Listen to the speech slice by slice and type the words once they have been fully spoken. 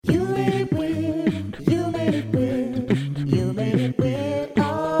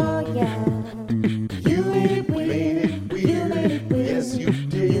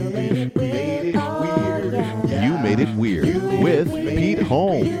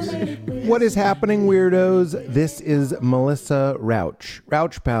What is happening, weirdos? This is Melissa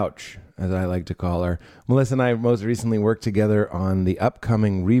Rauch Pouch, as I like to call her. Melissa and I most recently worked together on the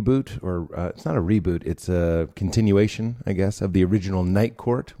upcoming reboot, or it's not a reboot, it's a continuation, I guess, of the original Night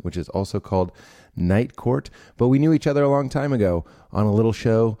Court, which is also called Night Court. But we knew each other a long time ago on a little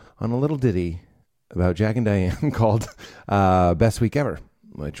show, on a little ditty about Jack and Diane called Best Week Ever,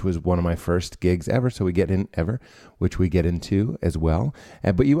 which was one of my first gigs ever, which we get into as well.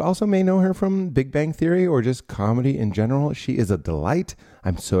 But you also may know her from Big Bang Theory or just comedy in general. She is a delight.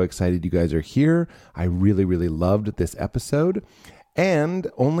 I'm so excited you guys are here. I really, really loved this episode. And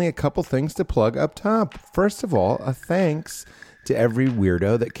only a couple things to plug up top. First of all, a thanks to every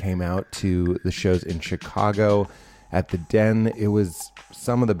weirdo that came out to the shows in Chicago at the Den. It was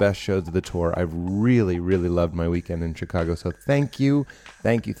some of the best shows of the tour. I've really, really loved my weekend in Chicago. So thank you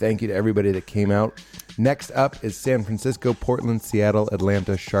to everybody that came out. Next up is San Francisco, Portland, Seattle,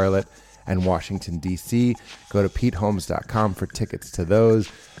 Atlanta, Charlotte, and Washington, D.C. Go to PeteHolmes.com for tickets to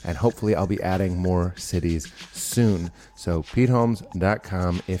those. And hopefully I'll be adding more cities soon. So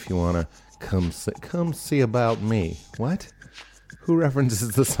PeteHolmes.com if you want to come see about me. What? Who references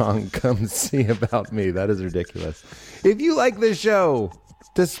the song Come See About Me? That is ridiculous. If you like this show,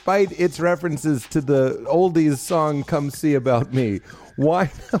 despite its references to the oldies song Come See About Me,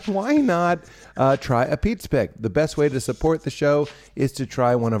 why not try a Pete's Pick? The best way to support the show is to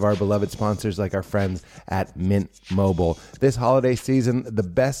try one of our beloved sponsors like our friends at Mint Mobile. This holiday season, the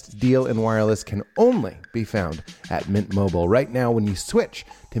best deal in wireless can only be found at Mint Mobile. Right now, when you switch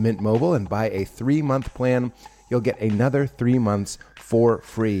to Mint Mobile and buy a 3-month plan, you'll get another 3 months for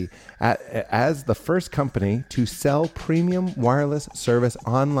free. As the first company to sell premium wireless service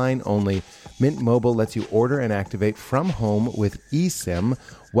online only, Mint Mobile lets you order and activate from home with eSIM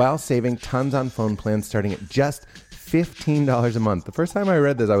while saving tons on phone plans starting at just $15 a month. The first time I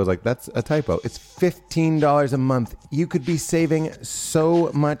read this, I was like, that's a typo. It's $15 a month. You could be saving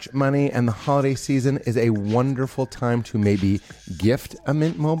so much money, and the holiday season is a wonderful time to maybe gift a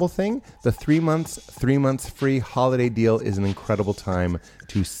Mint Mobile thing. The 3 months free holiday deal is an incredible time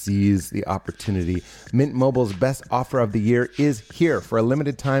to seize the opportunity. Mint Mobile's best offer of the year is here. For a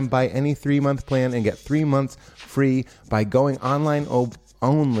limited time, buy any 3-month plan and get 3 months free by going online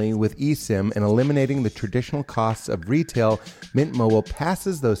only with eSIM and eliminating the traditional costs of retail. Mint Mobile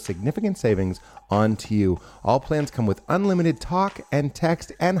passes those significant savings on to you. All plans come with unlimited talk and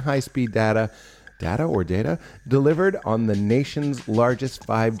text and high-speed data delivered on the nation's largest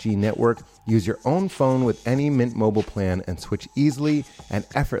 5G network. Use your own phone with any Mint Mobile plan and switch easily and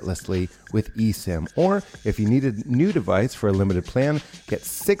effortlessly with eSIM. Or if you need a new device for a limited plan, get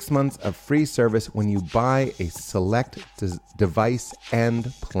 6 months of free service when you buy a select device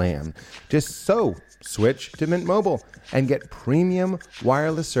and plan. Just so switch to Mint Mobile and get premium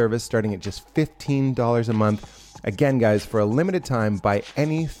wireless service starting at just $15 a month. Again, guys, for a limited time, buy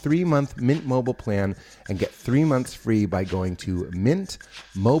any 3-month Mint Mobile plan and get 3 months free by going to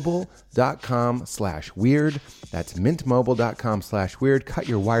mintmobile.com/weird. That's mintmobile.com/weird. Cut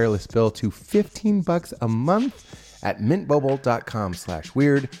your wireless bill to $15 a month at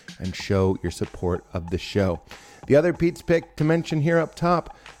mintmobile.com/weird and show your support of the show. The other Pete's Pick to mention here up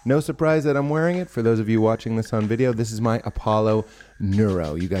top, no surprise that I'm wearing it. For those of you watching this on video, this is my Apollo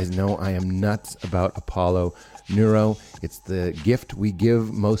Neuro. You guys know I am nuts about Apollo Neuro. It's the gift we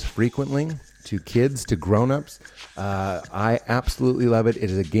give most frequently to kids, to grown-ups. I absolutely love it.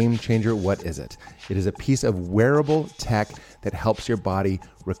 It is a game changer. What is it? It is a piece of wearable tech that helps your body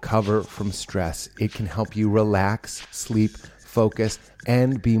recover from stress. It can help you relax, sleep, focus,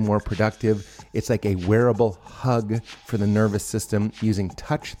 and be more productive. It's like a wearable hug for the nervous system, using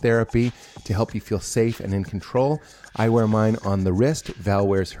touch therapy to help you feel safe and in control. I wear mine on the wrist. Val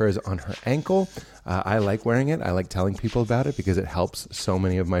wears hers on her ankle. I like wearing it. I like telling people about it because it helps so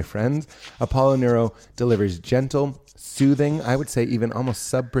many of my friends. Apollo Neuro delivers gentle, soothing, I would say even almost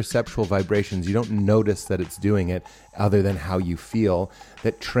sub-perceptual vibrations. You don't notice that it's doing it other than how you feel,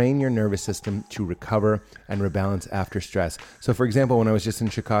 that train your nervous system to recover and rebalance after stress. So for example, when I was just in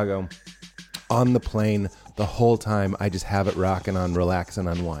Chicago, on the plane, the whole time I just have it rocking on Relax and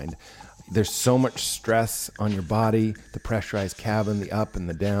Unwind. There's so much stress on your body, the pressurized cabin, the up and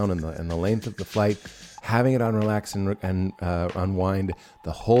the down, and the length of the flight. Having it on Relax and Unwind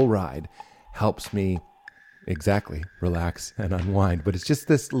the whole ride helps me exactly relax and unwind. But it's just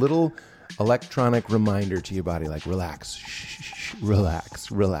this little electronic reminder to your body, like relax,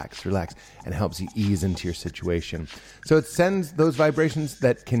 relax, relax, relax, and helps you ease into your situation. So it sends those vibrations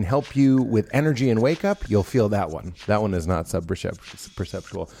that can help you with energy and wake up. You'll feel that one. That one is not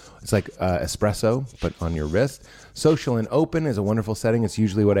sub-perceptual. It's like espresso, but on your wrist. Social and open is a wonderful setting. It's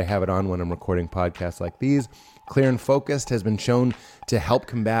usually what I have it on when I'm recording podcasts like these. Clear and focused has been shown to help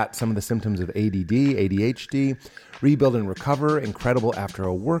combat some of the symptoms of ADD, ADHD. Rebuild and recover, incredible after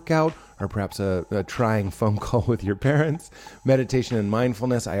a workout or perhaps a trying phone call with your parents. Meditation and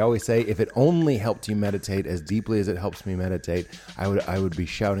mindfulness. I always say if it only helped you meditate as deeply as it helps me meditate, I would be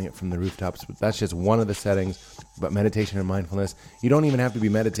shouting it from the rooftops. But that's just one of the settings. But meditation and mindfulness, you don't even have to be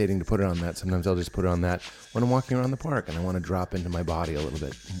meditating to put it on that. Sometimes I'll just put it on that when I'm walking around the park and I want to drop into my body a little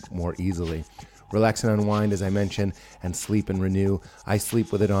bit more easily. Relax and unwind, as I mentioned, and sleep and renew. I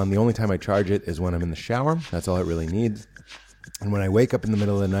sleep with it on. The only time I charge it is when I'm in the shower. That's all it really needs. And when I wake up in the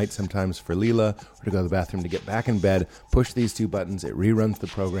middle of the night, sometimes for Leela, or to go to the bathroom to get back in bed, push these two buttons, it reruns the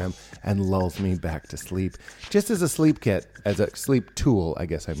program and lulls me back to sleep. Just as a sleep kit, as a sleep tool, I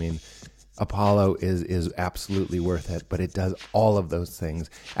guess I mean, Apollo is absolutely worth it, but it does all of those things.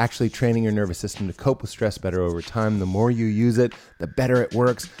 Actually training your nervous system to cope with stress better over time. The more you use it, the better it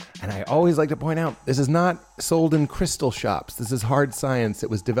works. And I always like to point out, this is not sold in crystal shops. This is hard science.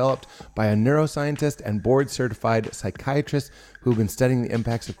 It was developed by a neuroscientist and board-certified psychiatrist who've been studying the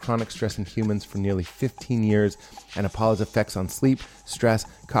impacts of chronic stress in humans for nearly 15 years. And Apollo's effects on sleep, stress,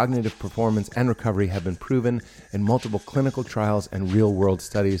 cognitive performance, and recovery have been proven in multiple clinical trials and real-world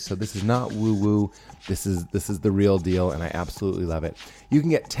studies. So this is not woo-woo. This is the real deal, and I absolutely love it. You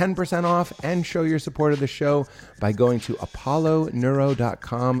can get 10% off and show your support of the show by going to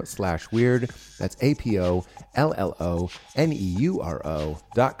apolloneuro.com/weird. That's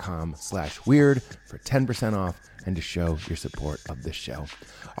APOLLONEURO.com/weird for 10% off and to show your support of this show.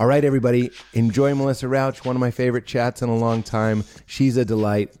 All right, everybody, enjoy Melissa Rauch, one of my favorite chats in a long time. She's a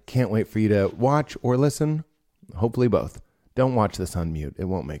delight. Can't wait for you to watch or listen. Hopefully both. Don't watch this on mute. It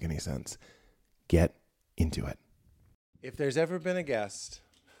won't make any sense. Get into it. If there's ever been a guest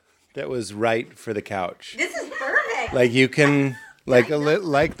that was right for the couch. This is perfect. Like you can, like the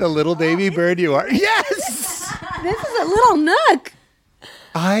little baby bird you are. Yes! This is a little nook.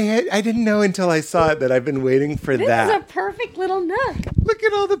 I didn't know until I saw it that I've been waiting for that. This is a perfect little nook. Look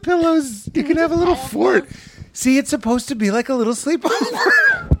at all the pillows. You can have a little fort. See, it's supposed to be like a little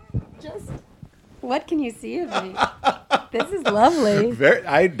sleepover. Just, what can you see of me? This is lovely.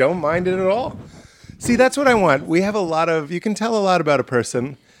 I don't mind it at all. See, that's what I want. We have you can tell a lot about a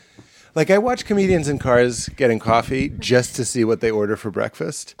person. Like I watch comedians in cars getting coffee just to see what they order for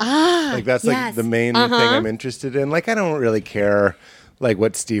breakfast. Like that's yes. like the main thing I'm interested in. Like I don't really care like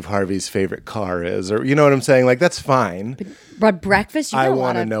what Steve Harvey's favorite car is, or you know what I'm saying? Like that's fine. But breakfast, I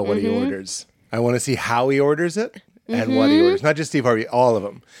want to know what he orders. I want to see how he orders it and what he orders. Not just Steve Harvey, all of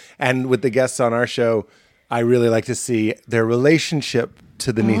them. And with the guests on our show, I really like to see their relationship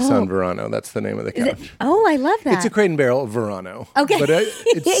to the Nissan Verano. That's the name of the couch. I love that. It's a Crate and Barrel Verano. Okay. But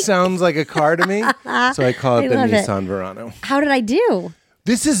it sounds like a car to me, so I call it the Nissan Verano. How did I do?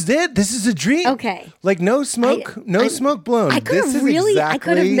 This is it. This is a dream. Okay. Like no smoke blown. I could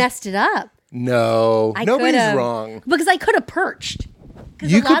have messed it up. No, nobody's wrong. Because I could have perched.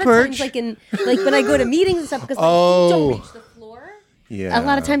 You could perch. Times, like when I go to meetings and stuff, because you don't reach the floor. Yeah. A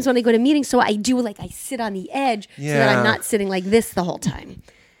lot of times when I go to meetings, so I sit on the edge so that I'm not sitting like this the whole time.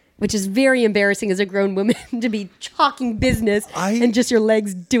 Which is very embarrassing as a grown woman to be talking business and just your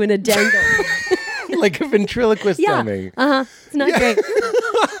legs doing a dangle. Like a ventriloquist dummy. It's not great.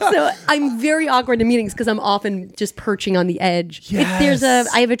 So I'm very awkward in meetings because I'm often just perching on the edge. Yes.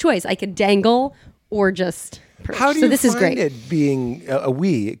 I have a choice. I could dangle or just perch. How do you find it being a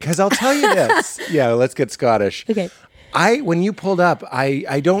we? Because I'll tell you this. Yeah, let's get Scottish. Okay. When you pulled up,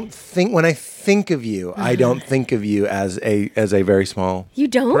 I don't think when I think of you, I don't think of you as a very small You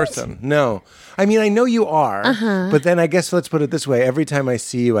don't? person. No. I mean, I know you are, but then I guess let's put it this way. Every time I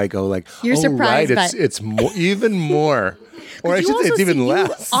see you, I go like, You're surprised right, it's more, even more. Or I should say it's even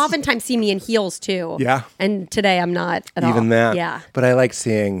less. You oftentimes see me in heels too. Yeah. And today I'm not at all. Even that. Yeah. But I like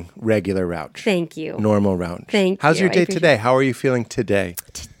seeing regular Rauch. Thank you. Normal Rauch. Thank How's you. your day today? How are you feeling today?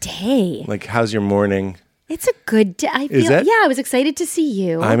 Today? Like, how's your morning? It's a good day. Is it? Yeah, I was excited to see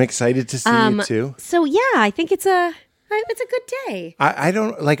you. I'm excited to see you too. So yeah, I think it's a good day.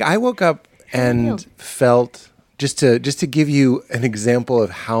 I woke up and felt just to give you an example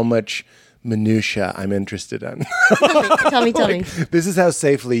of how much minutia I'm interested in. Tell me. This is how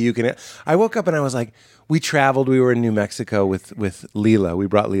safely you can. I woke up and I was like, we traveled. We were in New Mexico with Leela. We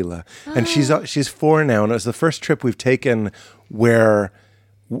brought Leela, and she's 4 now, and it was the first trip we've taken where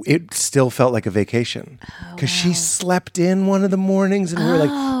it still felt like a vacation because she slept in one of the mornings, and we were like,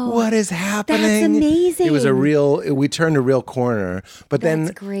 "What is happening?" That's amazing. It was we turned a real corner. But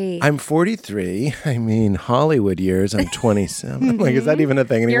That's great. I'm 43. I mean, Hollywood years. I'm 27. Like, is that even a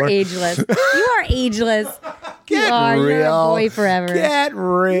thing anymore? You're ageless. You are ageless. Get real. real. You're a boy forever. Get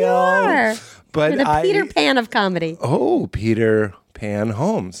real. You are. But You're the Peter Pan of comedy. Oh, Peter Pan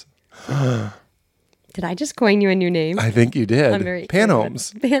Holmes. Did I just coin you a new name? I think you did. I'm very Pan excited.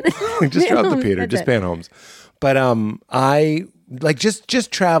 Holmes. Pan- Just Pan drop the Holmes, Peter. that's Just it. Pan Holmes. But I like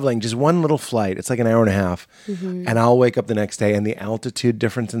just traveling, just one little flight. It's like an hour and a half, Mm-hmm. and I'll wake up the next day and the altitude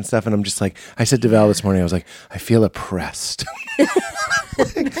difference and stuff. And I'm just like, I said to Val this morning, I was like, I feel oppressed.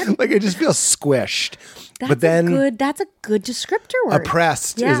 like I just feel squished. But then That's a good descriptor word.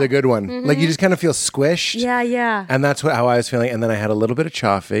 oppressed Yeah. is a good one. Like you just kind of feel squished. Yeah, yeah. And that's how I was feeling. And then I had a little bit of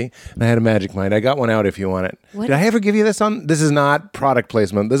Chaffee and I had a Magic Mind. I got one out if you want it. What Did I ever give you this on? This is not product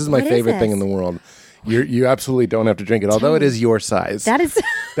placement. This is my What is favorite thing this? in the world. You absolutely don't have to drink it, although it is your size. That is.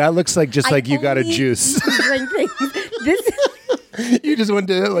 That looks like just I like you got a only juice. drink things. This. You just went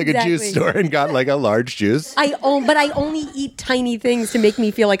to like a juice Exactly. store and got like a large juice. But I only eat tiny things to make me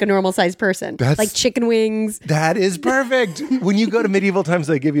feel like a normal sized person. That's- Like chicken wings. That is perfect. When you go to medieval times,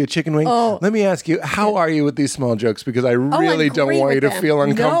 they give you a chicken wing. Oh. Let me ask you, how are you with these small jokes? Because I really I'm don't great want you with to them. feel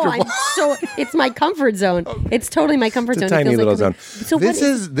uncomfortable. No, it's my comfort zone. It's totally my comfort It's a zone. It tiny feels little like zone. So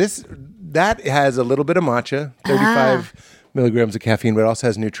That has a little bit of matcha, 35 milligrams of caffeine, but it also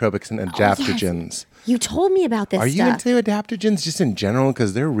has nootropics and adaptogens. you told me about this Are you stuff. into adaptogens just in general?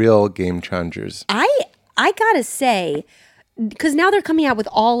 Because they're real game changers. I gotta say, because now they're coming out with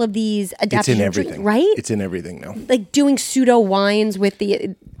all of these adaptogen It's in drinks, everything. right? It's in everything now. Like doing pseudo wines with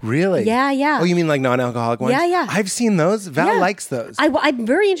the. Really? Yeah, yeah. Oh, you mean like non-alcoholic ones? Yeah, yeah. I've seen those. Val Yeah. likes those. I'm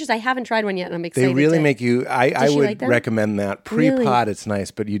very interested. I haven't tried one yet, and I'm excited. They really to- make you. I she would like them? recommend that pre-pot. Really? It's nice,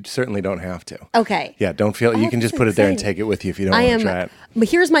 but you certainly don't have to. Okay. Yeah, don't feel. You can that's just put it there and exciting. take it with you if you don't I want am. to try it. But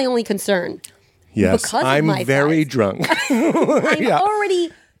here's my only concern. Yes, because of I'm my very size. drunk. I'm Yeah. already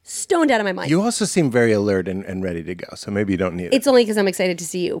stoned out of my mind. You also seem very alert and ready to go, so maybe you don't need it. It's only because I'm excited to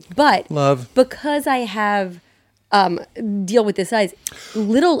see you. But Love. because I have deal with this size,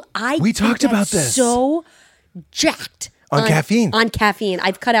 We talked get about this. so jacked On caffeine. On caffeine,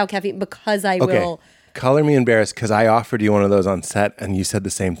 I've cut out caffeine because I Okay. will. Color me embarrassed because I offered you one of those on set and you said the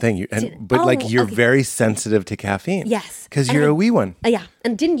same thing. But you're okay. very sensitive to caffeine. Yes. Because And you're I- a wee one. Yeah,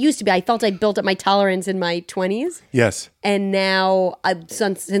 and didn't used to be. I felt I built up my tolerance in my 20s. Yes. And now,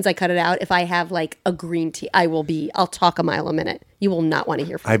 since I cut it out, if I have like a green tea, I'll talk a mile a minute. You will not want to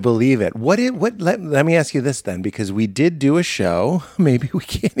hear from me. I believe it. Let me ask you this then, because we did do a show. Maybe we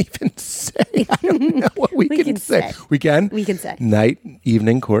can't even say. I don't know what we can say. We can? We can say.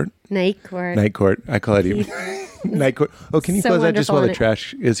 Evening court. Night court. Night court. I call it evening. Night court. Oh, can you So close that just wonderful, while the and it-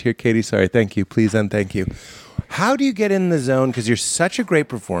 trash is here, Katie? Sorry. Thank you. Please and thank you. How do you get in the zone? Because you're such a great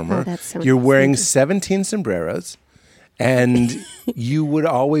performer. Oh, that's so you're nice. wearing Thank you. 17 sombreros, and you would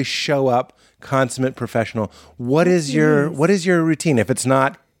always show up consummate professional. What is your routine if it's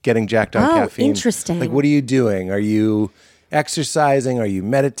not getting jacked on Oh, caffeine? interesting. Like, what are you doing? Are you exercising? Are you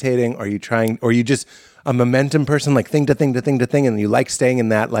meditating? Are you trying? Or are you just a momentum person, like thing to thing to thing to thing, and you like staying in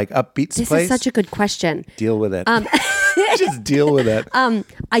that like upbeat This place? is such a good question. Deal with it. Just deal with it.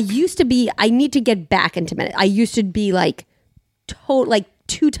 I need to get back into meditation. I used to be like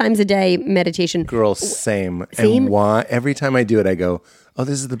 2 times a day meditation. Girl, same. Same? And why? Every time I do it, I go, "Oh,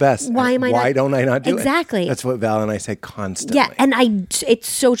 this is the best." Why am I Why not- don't I not do it? Exactly. That's what Val and I say constantly. Yeah, and it's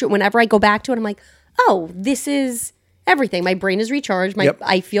so true. Whenever I go back to it, I'm like, oh, this is everything. My brain is recharged. Yep.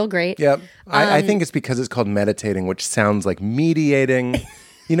 I feel great. Yep. I think it's because it's called meditating, which sounds like mediating.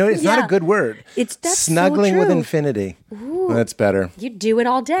 You know, it's not Yeah. a good word. That's so snuggling with true. infinity. That's better. You do it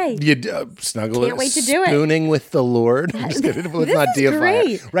all day. You snuggle. Can't wait to do it. Spooning with the Lord. I'm just kidding. Let's This not is deify great.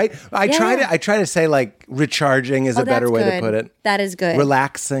 it, right? I try to say like recharging is a better that's way to good. put it. That is good.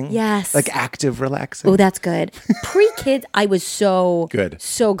 Relaxing. Yes. Like active relaxing. Oh, that's good. Pre-kids, I was so Good.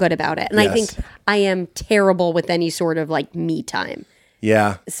 so good about it, and I Yes. think I am terrible with any sort of like me time.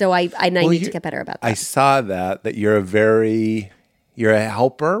 Yeah. So I need you- to get better about that. I saw that you're a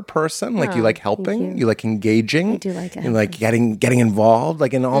helper person. Like you like helping. You like engaging. I do like a You like getting involved,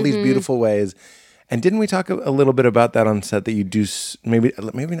 like in all these beautiful ways. And didn't we talk a little bit about that on set? That you do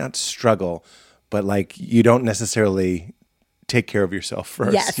maybe not struggle, but like you don't necessarily take care of yourself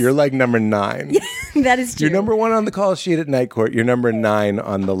first. Yes. You're like number 9. That is true. You're number 1 on the call sheet at Night Court. You're number 9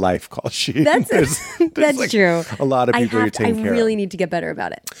 on the life call sheet. That's There's that's true. A lot of people you're taking I care really of. need to get better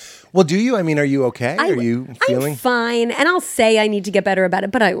about it. Well, do you? I mean, are you okay? Are you feeling? I'm fine, and I'll say I need to get better about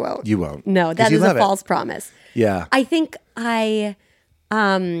it, but I won't. You won't. No, 'Cause that you is a love it. false promise. Yeah. I think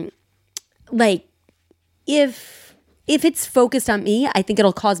like if it's focused on me, I think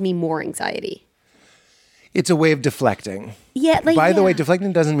it'll cause me more anxiety. It's a way of deflecting. Yeah, like By the way, yeah.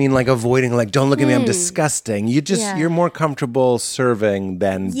 deflecting doesn't mean like avoiding, like don't look at me, I'm disgusting. Yeah. You're more comfortable serving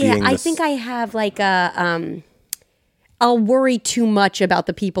than Yeah, being. I think I have like a I'll worry too much about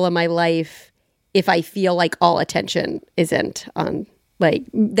the people in my life if I feel like all attention isn't on, like,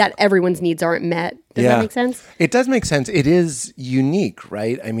 that everyone's needs aren't met. Does that make sense? It does make sense. It is unique,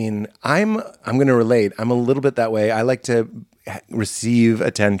 right? I mean, I'm going to relate. I'm a little bit that way. I like to receive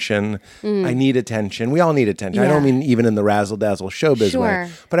attention. I need attention. We all need attention. I don't mean even in the razzle dazzle showbiz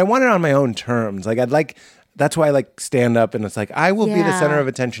way, but I want it on my own terms. Like that's why I like stand up, and it's like, I will be the center of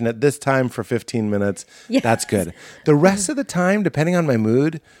attention at this time for 15 minutes. Yes. That's good. The rest of the time, depending on my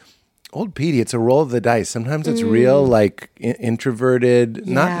mood, old Petey, it's a roll of the dice. Sometimes it's real, like introverted,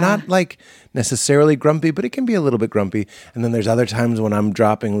 not like necessarily grumpy, but it can be a little bit grumpy. And then there's other times when I'm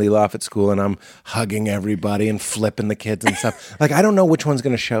dropping Leela off at school and I'm hugging everybody and flipping the kids and stuff. Like, I don't know which one's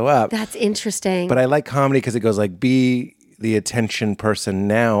going to show up. That's interesting. But I like comedy because it goes like, be the attention person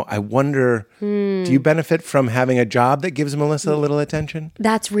now. I wonder, do you benefit from having a job that gives Melissa a little attention?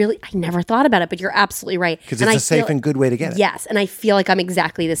 That's really, I never thought about it, but you're absolutely right. Because it's a safe and good way to get it. Yes, and I feel like I'm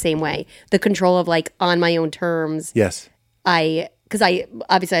exactly the same way. The control of, like, on my own terms. Yes. Because I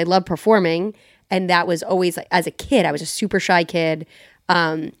obviously I love performing, and that was always, like, as a kid, I was a super shy kid.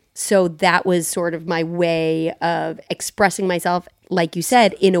 So that was sort of my way of expressing myself, like you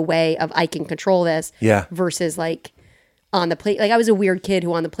said, in a way of I can control this. Yeah. Versus, like, on the play, like, I was a weird kid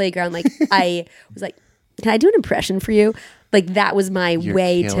who on the playground, like, I was like, can I do an impression for you? Like, that was my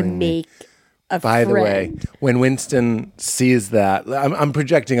way to make a By friend. the way, when Winston sees that, I'm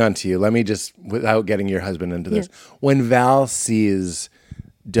projecting onto you. Let me just, without getting your husband into this. When Val sees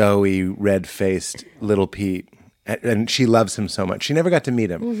doughy, red-faced little Pete, and she loves him so much. She never got to meet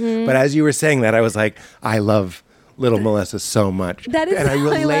him. But as you were saying that, I was like, I love little Melissa so much. That is, and I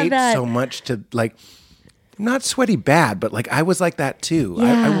relate love so much to, like, not sweaty bad, but like I was like that too.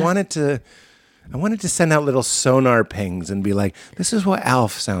 I wanted to send out little sonar pings and be like, this is what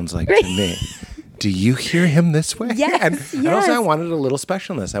Alf sounds like to me. Do you hear him this way? Yes, and also I wanted a little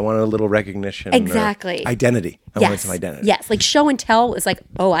specialness. I wanted a little recognition. Exactly. Identity. I wanted some identity. Yes, like show and tell is like,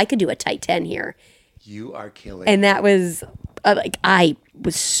 oh, I could do a tight 10 here. You are killing. And that was like, I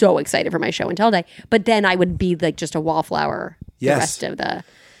was so excited for my show and tell day. But then I would be like just a wallflower the rest of the...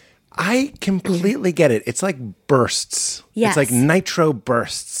 I completely get it. It's like bursts. Yes. It's like nitro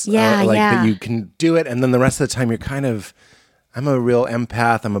bursts. Yeah, that you can do it, and then the rest of the time you're kind of... I'm a real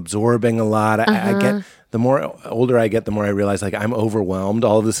empath. I'm absorbing a lot. I get... The more older I get, the more I realize, like, I'm overwhelmed.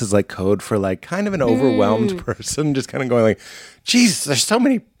 All of this is like code for like kind of an overwhelmed person, just kind of going like, geez, there's so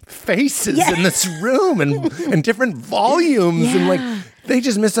many faces in this room and different volumes and like they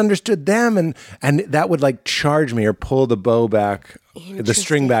just misunderstood them and that would like charge me or pull the bow back, the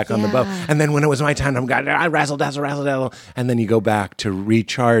string back on the bow. And then when it was my time, I'm going, I razzle dazzle, and then you go back to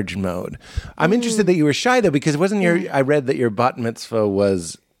recharge mode. I'm interested that you were shy though, because it wasn't I read that your bat mitzvah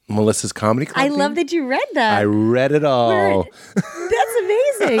was Melissa's Comedy Club. I love that you read that. I read it all. That's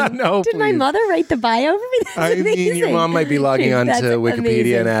amazing. No, Did my mother write the bio for me? That's amazing. mean, your mom might be logging on to Wikipedia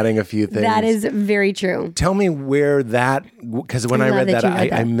amazing. and adding a few things. That is very true. Tell me where that, because when I read that,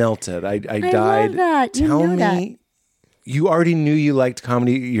 I melted. I died. Love that. Tell me, you already knew you liked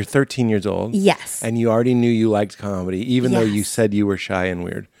comedy. You're 13 years old. Yes. And you already knew you liked comedy, even though you said you were shy and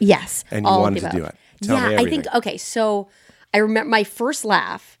weird. Yes. And you wanted to do it. Tell me everything. I think, okay, so I remember my first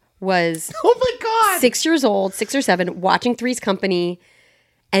laugh was oh my God, 6 years old, 6 or 7, watching Three's Company,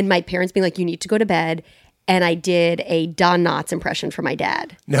 and my parents being like, you need to go to bed. And I did a Don Knotts impression for my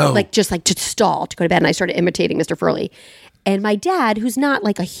dad. No. Like, just like to stall to go to bed. And I started imitating Mr. Furley. And my dad, who's not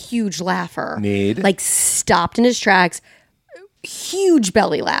like a huge laugher, like stopped in his tracks, huge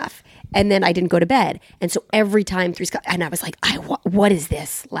belly laugh. And then I didn't go to bed. And so every time Three's Company, and I was like, what is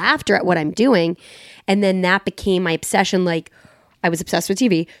this? Laughter at what I'm doing. And then that became my obsession. Like, I was obsessed with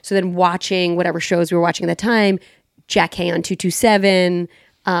TV. So then watching whatever shows we were watching at the time, Jack Hay on 227.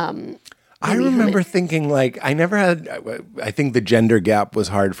 I remember thinking, like, I think the gender gap was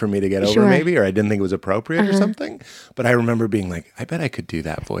hard for me to get over maybe, or I didn't think it was appropriate or something. But I remember being like, I bet I could do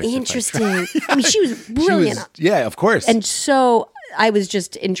that voice. Interesting. I mean, she was brilliant. Yeah, of course. And so I was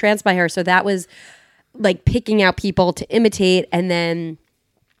just entranced by her. So that was like picking out people to imitate. And then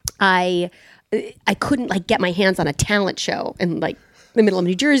I couldn't like get my hands on a talent show in like the middle of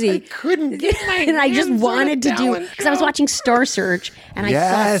New Jersey. I couldn't get my and I just hands wanted on a to do, because I was watching Star Search and I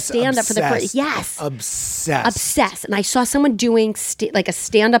saw stand up for the first. Obsessed. And I saw someone doing like a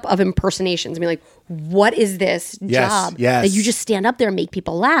stand up of impersonations. I mean, like, what is this job yes. that you just stand up there and make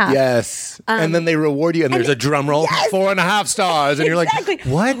people laugh? Yes. And then they reward you and there's a drum roll, 4.5 stars. And you're like,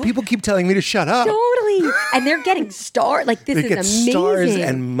 what? People keep telling me to shut up. Totally. And they're getting stars. Like, this They is get amazing. stars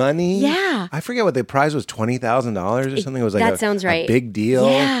and money. Yeah. I forget what the prize was, $20,000 or something. It was like that sounds right. a big deal.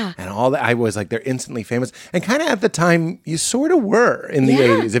 Yeah. And all that. I was like, they're instantly famous. And kind of at the time, you sort of were in the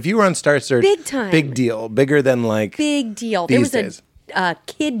 80s. If you were on Star Search, Big time. Big deal. Bigger than like Big deal. these There was days. a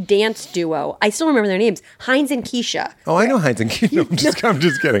kid dance duo. I still remember their names. Heinz and Keisha. Oh, I know Heinz and Keisha. I'm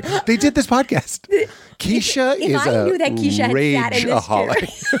just kidding. They did this podcast. Keisha If is I knew that Keisha had sat in this chair,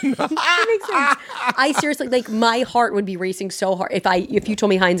 rageaholic. that makes sense. I seriously, like, my heart would be racing so hard if you told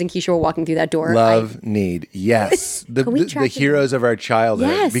me Heinz and Keisha were walking through that door. Love, need, yes. The Can we track them heroes of our childhood.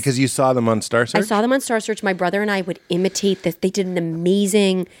 Yes. Because you saw them on Star Search? I saw them on Star Search. My brother and I would imitate this. They did an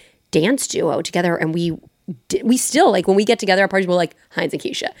amazing dance duo together, and we still, like, when we get together at parties, we're like Heinz and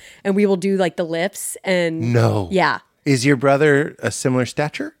Keisha, and we will do like the lifts and No. yeah. Is your brother a similar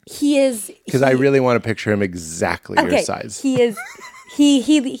stature? He is Because I really want to picture him exactly your size. He is.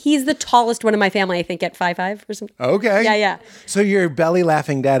 He's the tallest one in my family, I think, at 5'5" or something. Okay. Yeah. So your belly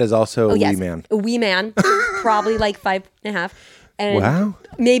laughing dad is also a wee man. A wee man, probably like 5.5. And Wow.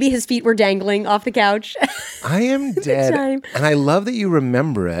 maybe his feet were dangling off the couch. I am dead. time. And I love that you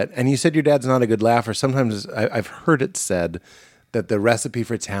remember it. And you said your dad's not a good laugher. Sometimes I've heard it said that the recipe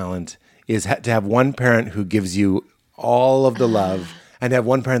for talent is to have one parent who gives you all of the love and have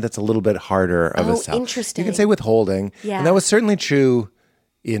one parent that's a little bit harder of a sell. Interesting. You can say withholding. Yeah. And that was certainly true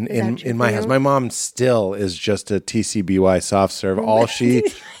in true my for house. you? My mom still is just a TCBY soft serve. All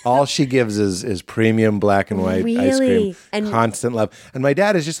she gives is premium black and white ice cream. Really? And- Constant love. And my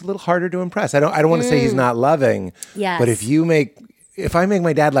dad is just a little harder to impress. I don't want to say he's not loving. Yes. But if I make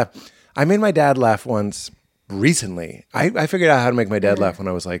my dad laugh, I made my dad laugh once recently. I figured out how to make my dad laugh when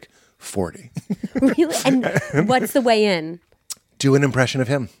I was like 40. Really? And what's the way in? Do an impression of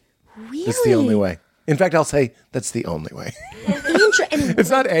him. Really? It's the only way. In fact, I'll say that's the only way. And It's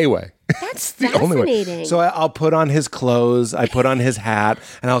not a way. that's The only way. fascinating. So I'll put on his clothes. I put on his hat,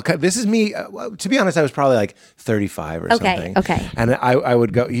 and I'll cut. This is me. To be honest, I was probably like 35 or something. Okay. And I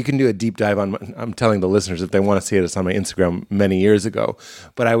would go. You can do a deep dive on. I'm telling the listeners if they want to see it. It's on my Instagram many years ago.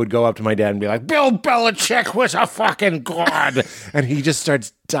 But I would go up to my dad and be like, "Bill Belichick was a fucking god," and he just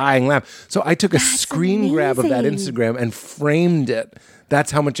starts dying laugh. So I took a screen grab of that amazing. Instagram and framed it.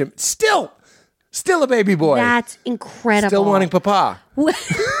 That's how much. Still a baby boy. That's incredible. Still wanting papa.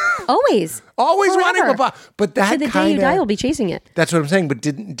 Always. Always Forever. wanting papa. But that To the day kind you die, you'll be chasing it. That's what I'm saying. But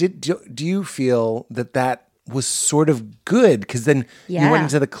do you feel that was sort of good? Because then you Yeah. went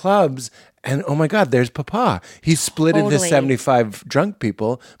into the clubs and oh my God, there's papa. He's split into Totally. 75 drunk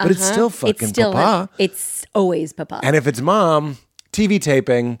people, but it's still fucking It's still papa. It's always papa. And if it's mom, TV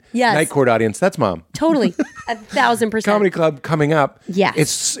taping, Yes. night court audience, that's mom. Totally. 1,000%. Comedy club coming up.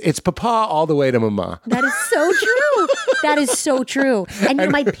 Yes. It's papa all the way to mama. That is so true. That is so true. And you know,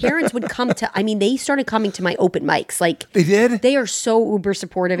 my parents would come to, they started coming to my open mics. Like, They did? they are so uber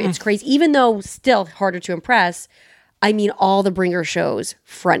supportive. It's crazy. Even though still harder to impress, all the bringer shows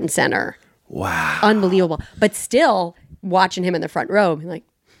front and center. Wow. Unbelievable. But still watching him in the front row, I'm like,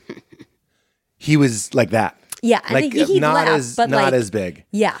 He was like that. yeah, I Like think he'd not laugh, as but not like, as big.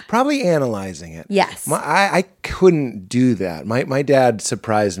 Yeah. Probably analyzing it. Yes. I couldn't do that. My dad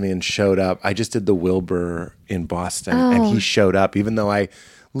surprised me and showed up. I just did the Wilbur in Boston and Oh. he showed up even though I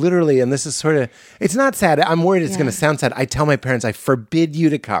literally, and this is sort of, it's not sad. I'm worried it's going to sound sad. I tell my parents, I forbid you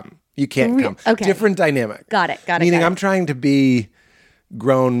to come. You can't come. okay. Different dynamic. Got it. Meaning I'm trying to be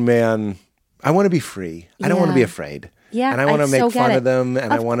grown man. I want to be free. I don't want to be Yeah. afraid. Yeah, And I want to I make so fun get of it. them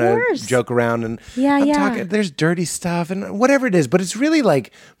and I Of want to course. joke around and Yeah, I'm yeah. talking, there's dirty stuff and whatever it is, but it's really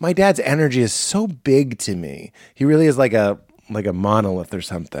like my dad's energy is so big to me. He really is like a monolith or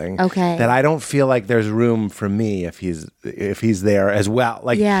something. Okay. That I don't feel like there's room for me if he's there as well.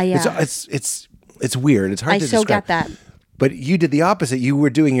 Like Yeah. it's weird. It's hard I to so describe. get that. But you did the opposite. You were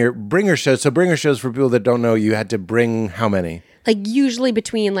doing your bringer shows. So bringer shows for people that don't know, you had to bring how many? Like usually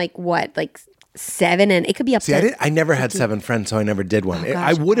between 7 and it could be up See, to. I never had 7 friends, so I never did one.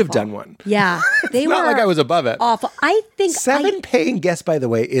 I would have done one. Yeah, they It's were not like I was above it. awful. I think 7 paying guests, by the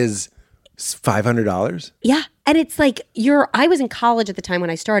way, is $500. Yeah, and it's like I was in college at the time when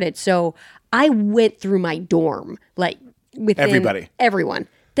I started, so I went through my dorm with everyone.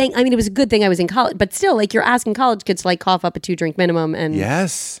 It was a good thing I was in college, but still, you're asking college kids to cough up a 2-drink minimum, and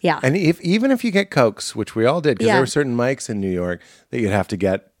Yes. Yeah. And even if you get Cokes, which we all did, because Yeah. there were certain mics in New York that you'd have to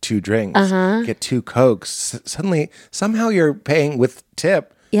get 2 drinks, get 2 Cokes. Suddenly, somehow you're paying with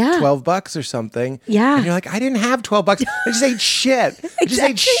tip Yeah. $12 or something. Yeah. And you're like, I didn't have $12. I just ate shit. I just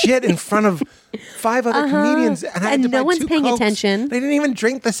ate shit in front of 5 other comedians. And I had to buy no one's 2 paying Cokes. attention. They didn't even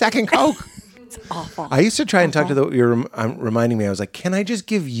drink the second Coke. It's awful. I used to try and talk to you're reminding me, I was like, can I just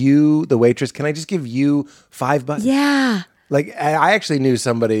give you, the waitress, can I just give you $5? Yeah. Like, I actually knew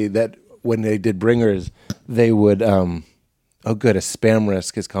somebody that when they did Bringers, they would, oh good, a spam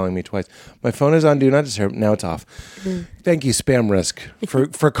risk is calling me twice. My phone is on Do Not Disturb. Now it's off. Thank you, spam risk,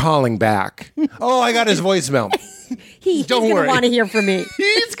 for calling back. Oh, I got his voicemail. He's going to want to hear from me.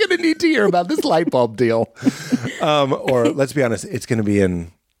 He's going to need to hear about this light bulb deal. Or let's be honest, it's going to be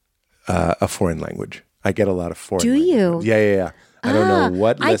in a foreign language. I get a lot of foreign Do you? language. Yeah. I don't know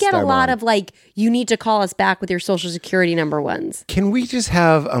what list I get a I'm lot on. of like, you need to call us back with your social security number ones. Can we just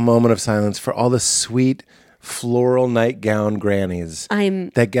have a moment of silence for all the sweet floral nightgown grannies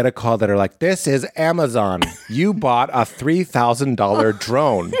that get a call that are like, this is Amazon. You bought a $3,000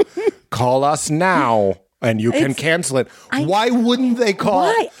 drone. Call us now. And you can cancel it. Why wouldn't they call?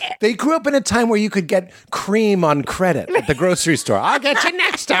 Why? They grew up in a time where you could get cream on credit at the grocery store. I'll get you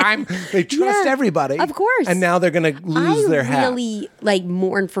next time. They trust everybody. Of course. And now they're going to lose their hat. I really like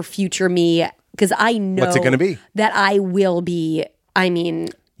mourn for future me because I know What's it gonna be? that I will be, I mean,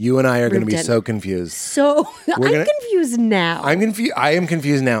 You and I are going to be Rooted. so confused. so I'm confused now. I am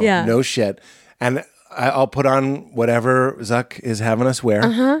confused now. Yeah. No shit. And I'll put on whatever Zuck is having us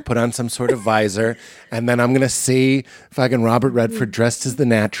wear, put on some sort of visor, and then I'm going to see fucking Robert Redford dressed as the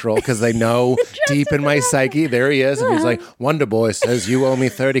Natural because they know deep in my psyche, there he is. And he's like, Wonder Boy says you owe me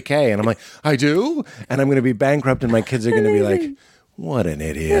 $30K. And I'm like, I do? And I'm going to be bankrupt and my kids are going to be like, what an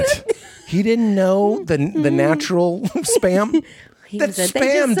idiot. He didn't know the Natural spam? That's They just spam,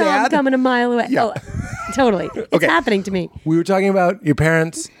 saw him Dad. coming a mile away. Yeah. Oh, totally. It's Okay. happening to me. We were talking about your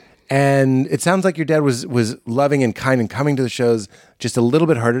parents, and it sounds like your dad was loving and kind and coming to the shows, just a little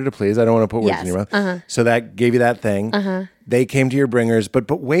bit harder to please. I don't want to put words in your mouth. So that gave you that thing. They came to your Bringers, but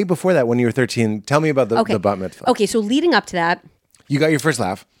way before that, when you were 13, tell me about the bat mitzvah. Okay, so leading up to that, You got your first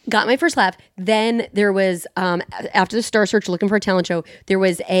laugh. got my first laugh. Then there was, after the Star Search looking for a talent show, there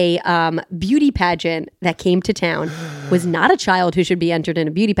was a beauty pageant that came to town. Was not a child who should be entered in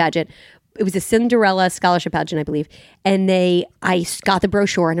a beauty pageant. It was a Cinderella scholarship pageant, I believe. And I got the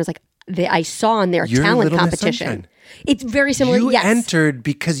brochure and I was like, I saw on their You're talent Little Miss competition. Sunshine. It's very similar. You yes. entered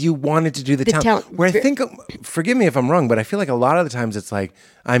because you wanted to do the talent. Where I think, forgive me if I'm wrong, but I feel like a lot of the times it's like,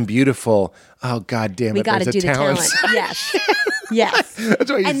 I'm beautiful. Oh, God damn it. We got to there's do a the talent. talent. Yes. Yes.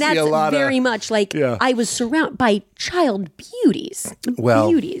 That's why you and see that's a lot very of... much like I was surrounded by child beauties. Well,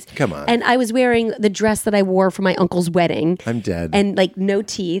 beauties. come on. And I was wearing the dress that I wore for my uncle's wedding. I'm dead. And like no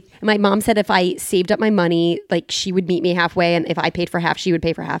teeth. And my mom said if I saved up my money, like she would meet me halfway. And if I paid for half, she would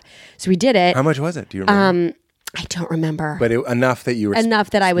pay for half. So we did it. How much was it? Do you remember? I don't remember. But enough that you were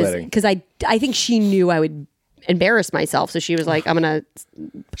Enough that I was, splitting. because I think she knew I would embarrass myself. So she was like, I'm going to.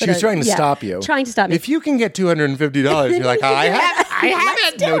 She was trying to stop you. Trying to stop me. If you can get $250, you're like, I have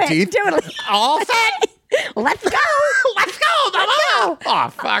it. No teeth. Totally. All set. Let's go. Let's go, Mama. Oh,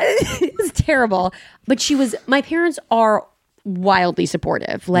 fuck. It was terrible. But my parents are wildly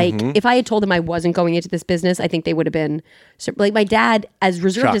supportive. Like if I had told them I wasn't going into this business, I think they would have been like my dad, as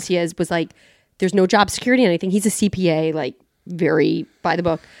reserved Shocked. as he is, was like, there's no job security or anything. He's a CPA, like very by the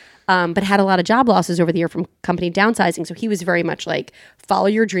book. But had a lot of job losses over the year from company downsizing. So he was very much like, follow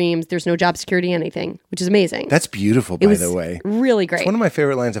your dreams. There's no job security, anything, which is amazing. That's beautiful, by the way. Really great. It's one of my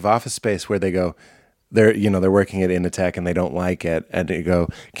favorite lines of Office Space where they go, they're working at Initech and they don't like it. And they go,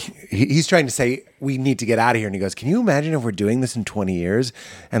 he's trying to say, we need to get out of here. And he goes, can you imagine if we're doing this in 20 years?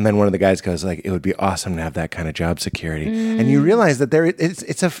 And then one of the guys goes like, it would be awesome to have that kind of job security. And you realize that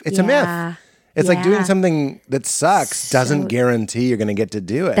it's a myth. It's like doing something that sucks doesn't guarantee you're going to get to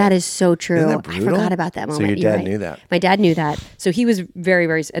do it. That is so true. Isn't that I brutal? forgot about that moment. So your You're dad right. knew that. My dad knew that. So he was very,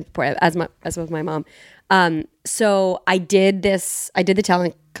 very supportive, as was my mom. So I did the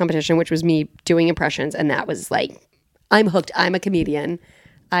talent competition, which was me doing impressions. And that was like, I'm hooked. I'm a comedian.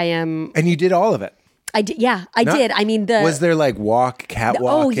 I am. And you did all of it. I did. Yeah, I did. I mean, was there like catwalking?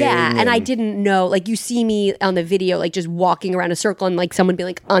 Oh yeah, and I didn't know. Like you see me on the video, like just walking around a circle, and like someone be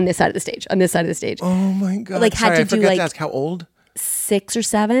like on this side of the stage, on this side of the stage. Oh my God! Like had to I do forgot like to ask how old. 6 or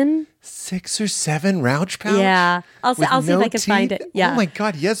 7. 6 or 7 Rouch Pouch? Yeah, I'll see no if I can find teeth? it. Yeah. Oh my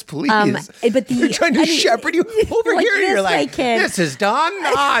God! Yes, please. But they're trying to shepherd you over like here. this You're like, way, kid. this is done.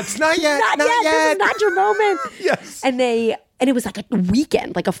 No, it's not yet. not yet. This is not your moment. Yes. And it was like a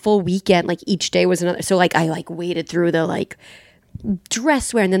weekend, like a full weekend. Like each day was another. So like I like waded through the like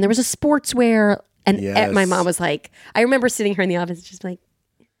dress wear, and then there was a sportswear. And Yes. my mom was like, I remember sitting here in the office, just like,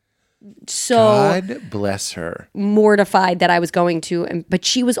 so God bless her. mortified that I was going to. But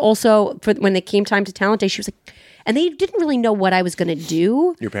she was also, when it came time to talent day, she was like, and they didn't really know what I was going to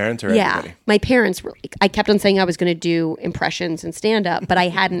do. Your parents or yeah, everybody? My parents were like, I kept on saying I was going to do impressions and stand up, but I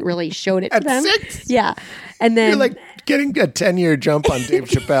hadn't really showed it to At them. 6? Yeah. And then You're like getting a 10-year jump on Dave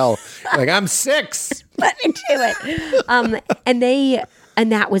Chappelle. Like, I'm 6. let me do it.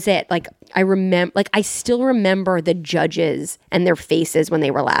 And that was it. Like I still remember the judges and their faces when they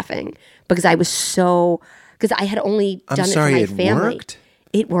were laughing because I had only done it for my family. Worked?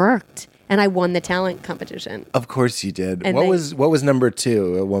 It worked. And I won the talent competition. Of course you did. And what was number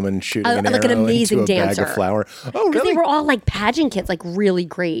 2? A woman shooting an like arrow an amazing into a dancer. bag of flour. Oh, Because really? they were all like pageant kids, like really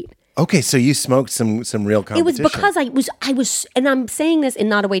great. Okay, so you smoked some real competition. It was because I was, and I'm saying this in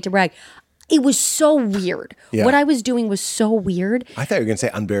not a way to brag. It was so weird. Yeah. What I was doing was so weird. I thought you were going to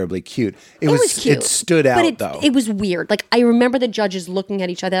say unbearably cute. It was cute. It stood out, but though. It was weird. Like, I remember the judges looking at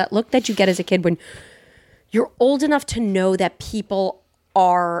each other. That look that you get as a kid when you're old enough to know that people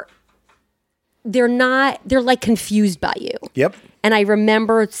they're like confused by you. Yep. And I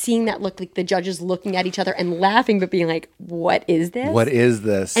remember seeing that look, like the judges looking at each other and laughing, but being like, what is this? What is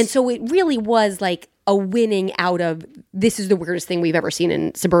this? And so it really was like a winning out of, this is the weirdest thing we've ever seen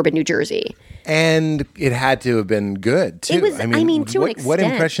in suburban New Jersey. And it had to have been good, too. It was, to an extent. What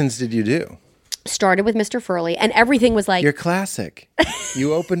impressions did you do? Started with Mr. Furley, and everything was like... You're classic.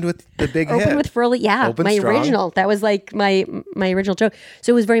 You opened with the big hit. Opened with Furley, yeah. Opened my strong. original. That was like my original joke.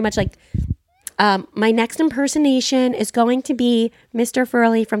 So it was very much like, my next impersonation is going to be Mr.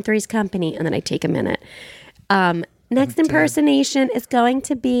 Furley from Three's Company. And then I take a minute. Next impersonation is going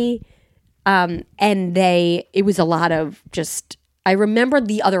to be... it was a lot of just... I remember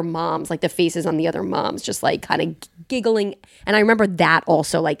the other moms, like the faces on the other moms, just like kind of giggling. And I remember that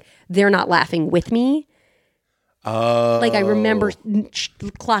also, like they're not laughing with me. Like I remember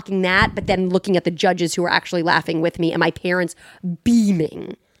clocking that, but then looking at the judges who were actually laughing with me and my parents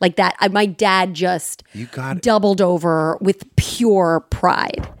beaming like that. My dad just doubled over with pure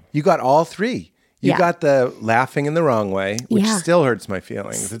pride. You got all 3. You Yeah. got the laughing in the wrong way, which Yeah. still hurts my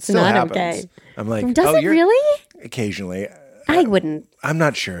feelings. It still not happens. okay. I'm like, Does it you're really? Occasionally. I wouldn't. I'm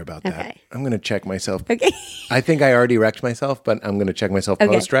not sure about that. Okay. I'm going to check myself. Okay. I think I already wrecked myself, but I'm going to check myself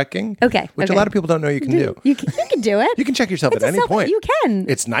post-wrecking. Okay. Which Okay. a lot of people don't know you can do. You can do it. You can check yourself It's at a any point. You can.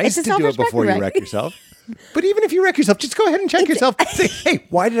 It's nice It's a to do it before you self-respect wreck wreck. yourself. But even if you wreck yourself, just go ahead and check yourself. Say, hey,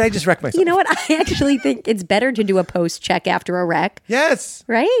 why did I just wreck myself? You know what? I actually think it's better to do a post check after a wreck, Yes.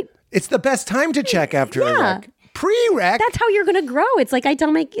 right? It's the best time to check after a Yeah. wreck. Pre-wreck. That's how you're going to grow. It's like I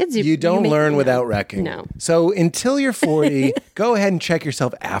tell my kids. You don't learn without wrecking. No. So until you're 40, go ahead and check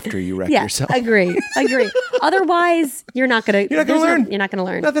yourself after you wreck Yeah, yourself. agree. Otherwise, you're not going to. You're not going to learn. You're not going to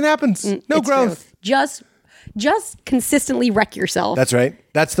learn. Nothing happens. No It's growth. true. Just consistently wreck yourself. That's right.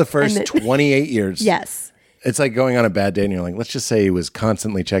 That's the first And then- 28 years. Yes. It's like going on a bad day and you're like, let's just say he was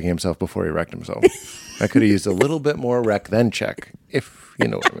constantly checking himself before he wrecked himself. I could have used a little bit more wreck than check, if you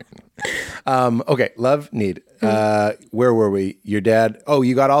know what I mean. Okay, love, need. Where were we? Your dad. Oh,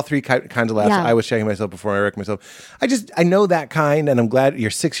 you got all 3 kinds of laughs. Yeah. I was checking myself before I wrecked myself. I know that kind, and I'm glad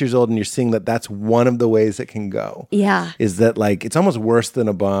you're 6 years old and you're seeing that that's one of the ways it can go. Yeah. Is that like, it's almost worse than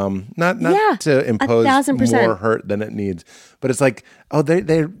a bomb. Not Yeah, to impose 1,000%. more hurt than it needs, but it's like, oh,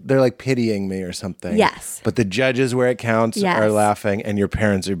 they're like pitying me or something. Yes. But the judges where it counts Yes. are laughing and your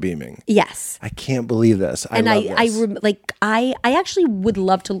parents are beaming. Yes. I can't believe this. I love this. I actually would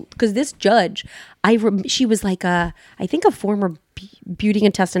love to, because this judge, she was like I think a former beauty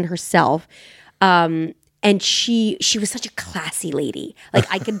contestant herself. And she was such a classy lady. Like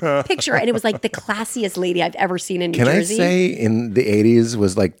I could picture her, and it was like the classiest lady I've ever seen in New Jersey. Can I say in the 80s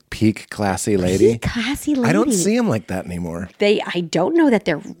was like peak classy lady? Peak classy lady. I don't see them like that anymore. I don't know that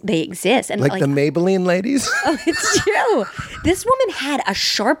they exist. And Like the Maybelline ladies? Oh, it's true. This woman had a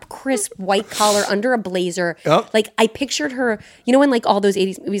sharp, crisp white collar under a blazer. Oh. Like I pictured her, you know, in like all those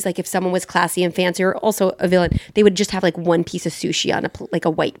 80s movies, like if someone was classy and fancy or also a villain, they would just have like one piece of sushi on like a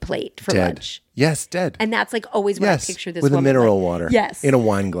white plate for Dead. lunch. Yes, dead. And that's like always what Yes, I picture this with woman a mineral like. water. Yes. In a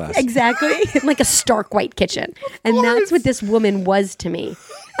wine glass. Exactly. In like a stark white kitchen. And that's what this woman was to me.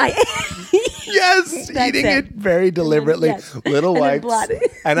 Yes, That's eating it. it very deliberately, Yes. little And then wipes, blood.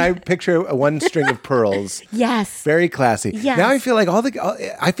 and I picture one string of pearls. Yes. Very classy. Yes. Now I feel like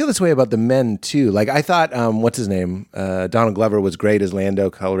I feel this way about the men too. Like I thought, what's his name? Donald Glover was great as Lando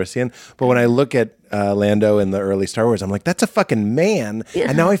Calrissian, but when I look at Lando in the early Star Wars. I'm like, that's a fucking man. Yeah.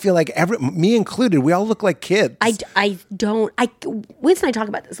 And now I feel like me included, we all look like kids. Winston and I talk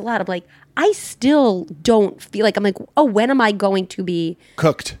about this a lot of like, I still don't feel like, I'm like, oh, when am I going to be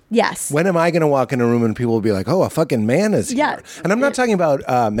cooked? Yes. When am I going to walk in a room and people will be like, oh, a fucking man is here? And I'm not talking about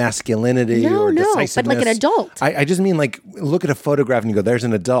masculinity or decisiveness. But like an adult. I just mean like, look at a photograph and you go, there's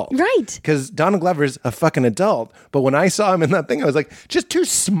an adult. Right. Because Donald Glover's a fucking adult. But when I saw him in that thing, I was like, just too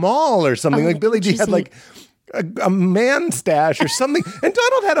small or something. Like Billy Dee had like a man stash or something. And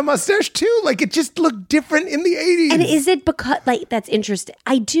Donald had a mustache too. Like it just looked different in the 80s. And is it because, like, that's interesting.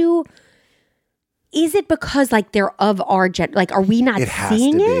 Is it because like they're of our gen? Like, are we not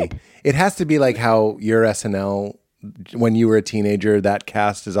seeing it? It has to be like how your SNL, when you were a teenager, that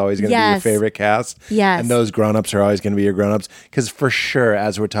cast is always going to be your favorite cast. Yes. And those grown-ups are always going to be your grown-ups. Because for sure,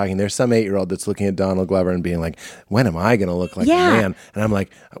 as we're talking, there's some 8-year-old that's looking at Donald Glover and being like, when am I going to look like a man? And I'm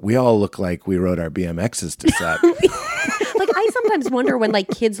like, we all look like we rode our BMXs to set. Like, I sometimes wonder when like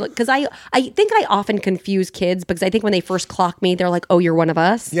kids look, because I think I often confuse kids because I think when they first clock me, they're like, oh, you're one of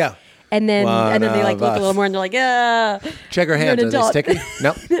us. Yeah. And then they like look a little more and they're like, yeah. Check her hands. Are they sticky?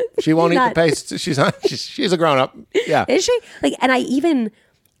 No. She won't eat the paste. She's a grown up. Yeah. Is she? Like, and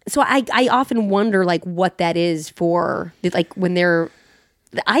I often wonder like what that is for, like when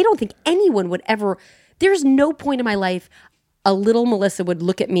I don't think anyone would ever, there's no point in my life a little Melissa would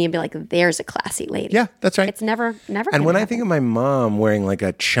look at me and be like, there's a classy lady. Yeah, that's right. It's never. And when I think of my mom wearing like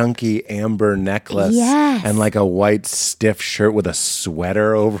a chunky amber necklace and like a white stiff shirt with a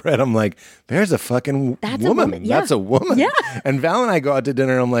sweater over it, I'm like, there's a fucking woman. Yeah. That's a woman. Yeah. And Val and I go out to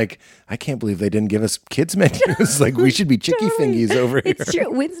dinner and I'm like, I can't believe they didn't give us kids menus. Like we should be chicky fingies over here. It's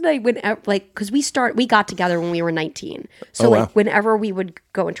true. Winston and I, because we got together when we were 19. So whenever we would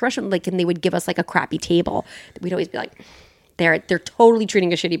go into restaurant, like, and they would give us like a crappy table, we'd always be like, they're totally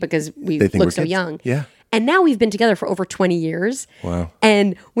treating us shitty because we look so young. Yeah. And now we've been together for over 20 years. Wow.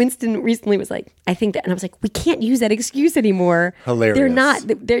 And Winston recently was like, I think that, and I was like, we can't use that excuse anymore. Hilarious. They're not,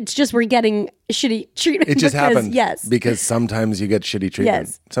 it's just we're getting shitty treatment. It just happens. Yes. Because sometimes you get shitty treatment.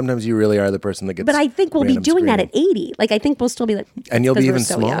 Yes. Sometimes you really are the person that gets. But I think we'll be doing that at 80. Like, I think we'll still be like, and you'll be even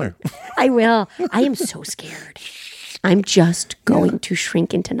smaller. I will. I am so scared. I'm just going to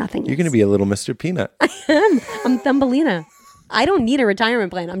shrink into nothing. You're going to be a little Mr. Peanut. I am. I'm Thumbelina. I don't need a retirement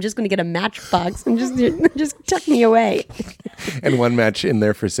plan. I'm just going to get a matchbox and just tuck me away. And one match in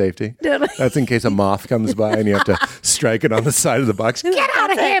there for safety. That's in case a moth comes by and you have to strike it on the side of the box. Get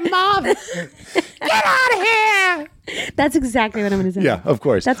out of here, moth! Get out of here! That's exactly what I'm going to say. Yeah, of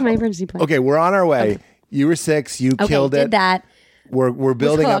course. That's my emergency plan. Okay, we're on our way. Okay. You were 6. You killed it. Did that. We're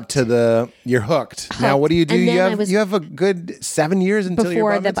building up to you're hooked. Now, what do? You have a good 7 years until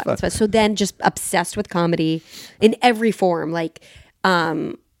your bar mitzvah. So then just obsessed with comedy in every form. Like,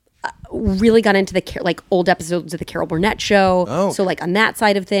 really got into the old episodes of the Carol Burnett show. Oh. So like on that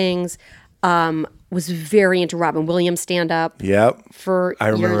side of things, was very into Robin Williams stand-up. Yep. I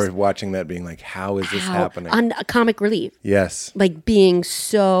remember watching that being like, how is this happening? On Comic Relief. Yes. Like being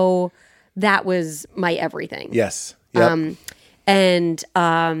so, that was my everything. Yes. Yep.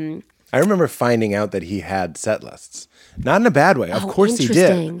 I remember finding out that he had set lists. Not in a bad way. Of course he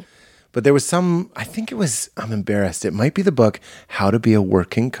did. But there was I'm embarrassed. It might be the book, How to Be a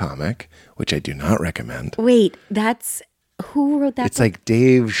Working Comic, which I do not recommend. Wait, who wrote that? It's book? Like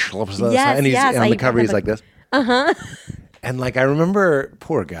Dave Schlosser. Yes, and he's on the cover, he's like this. Uh-huh. And like, I remember,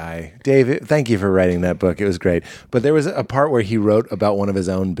 poor guy, Dave, thank you for writing that book. It was great. But there was a part where he wrote about one of his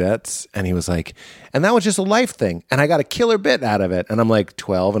own bits and he was like, and that was just a life thing. And I got a killer bit out of it. And I'm like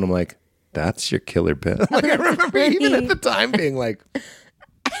 12 and I'm like, that's your killer bit. Like, I remember even at the time being like,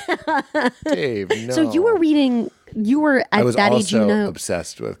 Dave, no. So you were reading, at that age, I was also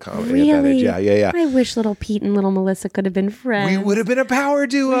obsessed with comedy really? at that age. Yeah. I wish little Pete and little Melissa could have been friends. We would have been a power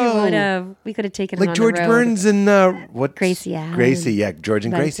duo. We could have taken like on George the road. Burns and Gracie Allen. Gracie, yeah, George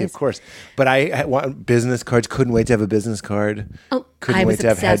and Gracie, of course. But I want business cards. Couldn't wait to have a business card. Couldn't wait to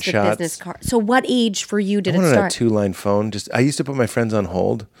have headshots. With business cards. So what age for you did it start? I wanted a 2-line phone. I used to put my friends on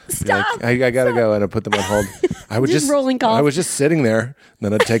hold. Stop. Like, I gotta go, and I put them on hold. I would just rolling calls. I was just sitting there, and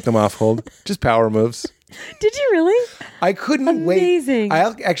then I'd take them off hold. Just power moves. Did you really? I couldn't wait. Amazing.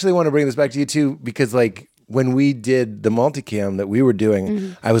 I actually want to bring this back to you too, because like when we did the multicam that we were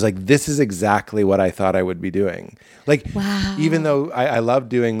doing, I was like, this is exactly what I thought I would be doing. Like, wow. Even though I love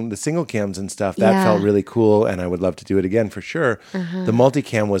doing the single cams and stuff, that felt really cool, and I would love to do it again for sure. The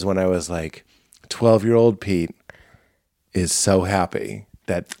multicam was when I was like, 12-year-old Pete is so happy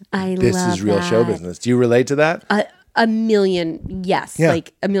that this is real show business. Do you relate to that? A million, yes. Yeah.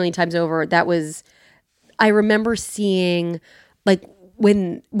 Like a million times over. That was, I remember seeing, like,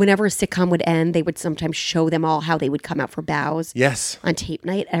 whenever a sitcom would end, they would sometimes show them all how they would come out for bows. Yes. On tape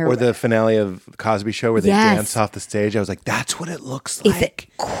night. Or the finale of Cosby Show where they dance off the stage. I was like, that's what it looks like.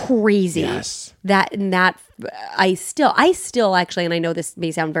 It's crazy. Yes. I still actually, and I know this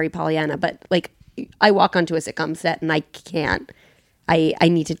may sound very Pollyanna, but like I walk onto a sitcom set and I can't. I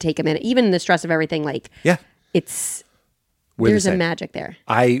need to take a minute, even in the stress of everything. Like, there's a magic there.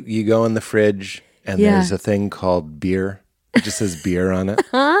 You go in the fridge and there's a thing called beer. It just says beer on it.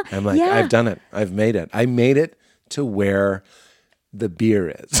 I'm like, I've done it. I've made it. I made it to where the beer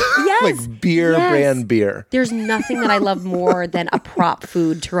is. Yes. Like brand beer. There's nothing that I love more than a prop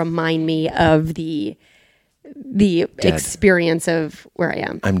food to remind me of the experience of where I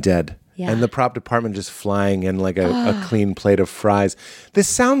am. I'm dead. Yeah. And the prop department just flying in like a clean plate of fries. This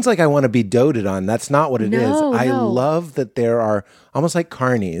sounds like I want to be doted on. That's not what it is. I love that there are almost like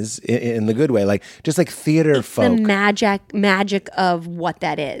carnies in the good way, like just like theater folk. The magic of what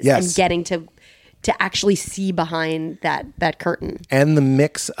that is, and getting to actually see behind that curtain, and the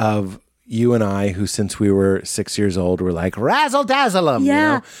mix of you and I, who since we were 6 years old, were like razzle dazzle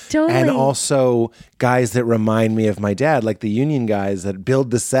them, totally. And also guys that remind me of my dad, like the union guys that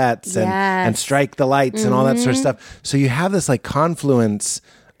build the sets and strike the lights and all that sort of stuff. So you have this like confluence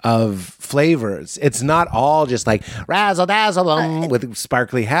of flavors. It's not all just like razzle dazzle them with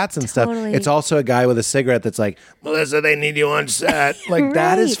sparkly hats and stuff. It's also a guy with a cigarette that's like, Melissa, they need you on set. Like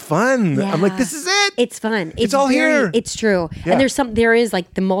that is fun. Yeah. I'm like, this is it. It's fun. It's all here. It's true. Yeah. And there is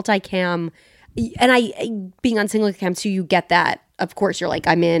like the multicam, and I being on single cam, so you get that. Of course, you're like,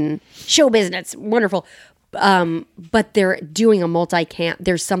 I'm in show business. Wonderful. But they're doing a multicam.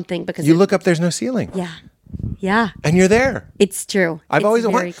 There's something because you look up, there's no ceiling. Yeah. Yeah. And you're there. It's true. I've always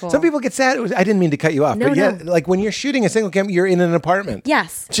wanted. Cool. Some people get sad. I didn't mean to cut you off. But like when you're shooting a single cam, you're in an apartment.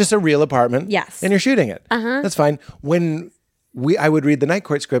 Yes. It's just a real apartment. Yes. And you're shooting it. That's fine. When I would read the Night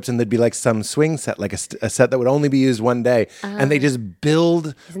Court scripts and there'd be like some swing set, like a set that would only be used one day. And they just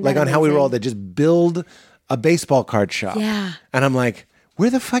build, like on How We Roll, they just build a baseball card shop. Yeah. And I'm like, where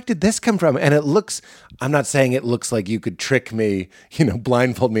the fuck did this come from? And it looks, I'm not saying it looks like you could trick me,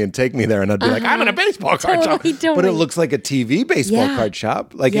 blindfold me and take me there and I'd be like, I'm in a baseball card shop. But it looks like a TV baseball card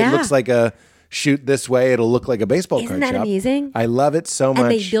shop. Like it looks like a shoot this way, it'll look like a baseball card shop. Isn't that amazing? I love it so much.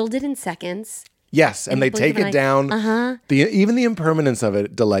 And they build it in seconds. Yes, and they take it down. Even the impermanence of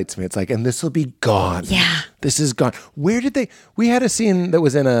it delights me. It's like, and this will be gone. Yeah. This is gone. We had a scene that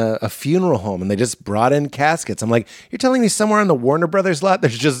was in a funeral home and they just brought in caskets. I'm like, you're telling me somewhere on the Warner Brothers lot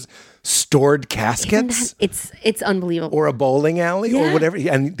there's just stored caskets? It's unbelievable. Or a bowling alley or whatever.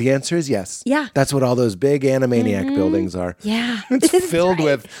 And the answer is yes. Yeah. That's what all those big Animaniac buildings are. Yeah. It's filled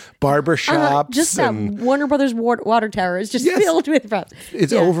with barber shops. Just that Warner Brothers water tower is just filled with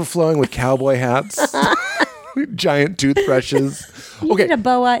It's overflowing with cowboy hats. Giant toothbrushes. You need a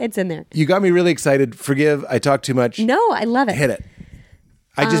boa. It's in there. You got me really excited. Forgive, I talk too much. No, I love it. Hit it.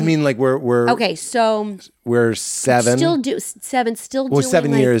 I just mean like we're okay. So we're 7. Still doing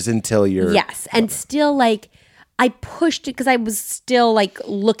 7 years until you're and still like I pushed it because I was still like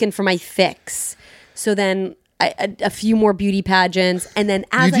looking for my fix. So then a few more beauty pageants, and then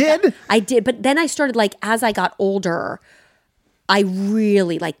I did, but then I started like as I got older, I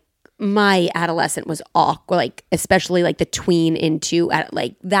really like. My adolescent was awkward, like especially like the tween into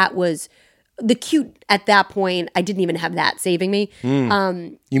like that was the cute at that point. I didn't even have that saving me.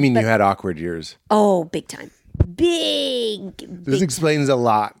 You mean you had awkward years? Oh, big time, big. This explains a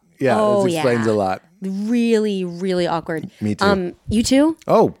lot. Yeah, this explains a lot. Really, really awkward. Me too. You too?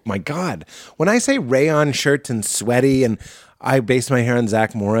 Oh my God! When I say rayon shirts and sweaty and. I based my hair on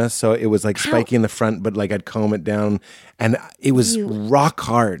Zach Morris, so it was like spiky in the front, but like I'd comb it down, and it was rock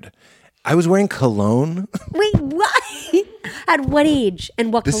hard. I was wearing cologne. Wait, what? At what age?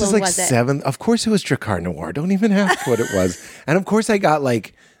 And what cologne was it? This is like 7th. Of course it was Drakkar Noir. Don't even ask what it was. And of course I got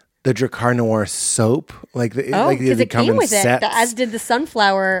like the Drakkar Noir soap. Like because it came with it, as did the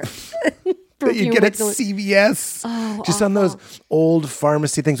sunflower that you get at CVS. Oh, just on those old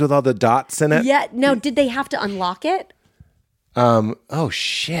pharmacy things with all the dots in it. Yeah. No, did they have to unlock it? Oh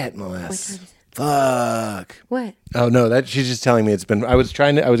shit, Melissa. Fuck. What? Oh no, she's just telling me it's been. I was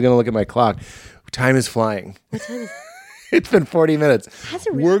going to look at my clock. Time is flying. What time is it? It's been 40 minutes. Has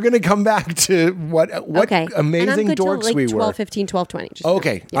it really? We're going to come back to what amazing dorks like we 12, were. 15, 12, 20.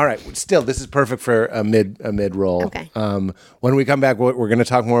 Okay. Yeah. All right. Still, this is perfect for a mid roll. Okay. When we come back, we're going to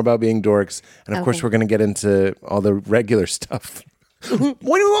talk more about being dorks. And of course, we're going to get into all the regular stuff. When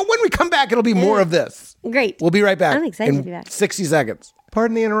we come back, it'll be more of this. Great. We'll be right back. I'm excited in to be back. 60 seconds.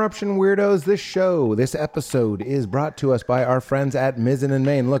 Pardon the interruption, weirdos. This episode is brought to us by our friends at Mizzen &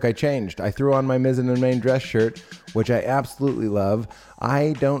 Main. Look, I changed. I threw on my Mizzen & Main dress shirt, which I absolutely love.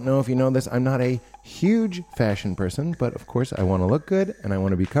 I don't know if you know this. I'm not a huge fashion person, but of course I want to look good and I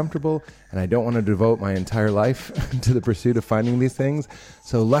want to be comfortable and I don't want to devote my entire life to the pursuit of finding these things.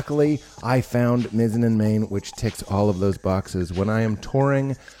 So luckily I found Mizzen & Main, which ticks all of those boxes. When I am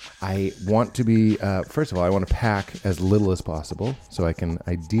touring, I want to be, first of all, I want to pack as little as possible so I can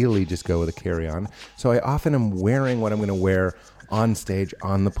ideally just go with a carry-on. So I often am wearing what I'm going to wear on stage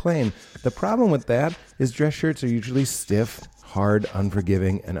on the plane. The problem with that is dress shirts are usually stiff, hard,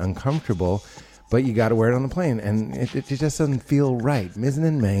 unforgiving, and uncomfortable. But you got to wear it on the plane, and it just doesn't feel right.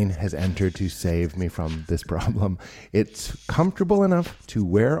 Mizzen & Main has entered to save me from this problem. It's comfortable enough to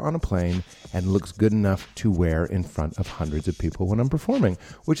wear on a plane and looks good enough to wear in front of hundreds of people when I'm performing,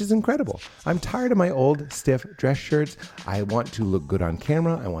 which is incredible. I'm tired of my old, stiff dress shirts. I want to look good on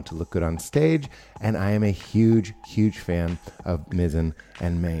camera. I want to look good on stage, and I am a huge, huge fan of Mizzen &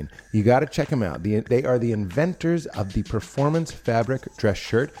 Main. You got to check them out. They are the inventors of the performance fabric dress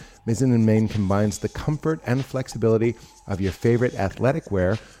shirt. Mizzen & Main combines the comfort and flexibility of your favorite athletic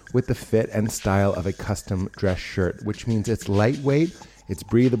wear with the fit and style of a custom dress shirt, which means it's lightweight, it's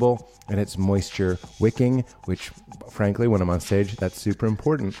breathable, and it's moisture wicking, which frankly, when I'm on stage, that's super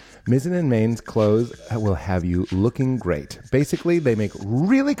important. Mizzen & Main's clothes will have you looking great. Basically, they make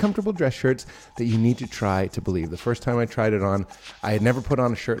really comfortable dress shirts that you need to try to believe. The first time I tried it on, I had never put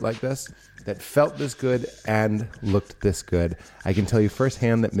on a shirt like this that felt this good and looked this good. I can tell you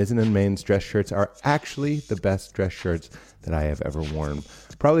firsthand that Mizzen & Main's dress shirts are actually the best dress shirts that I have ever worn.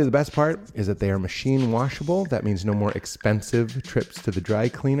 Probably the best part is that they are machine washable. That means no more expensive trips to the dry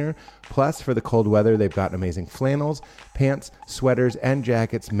cleaner. Plus, for the cold weather, they've got amazing flannels, pants, sweaters, and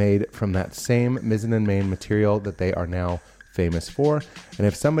jackets made from that same Mizzen & Main material that they are now famous for. And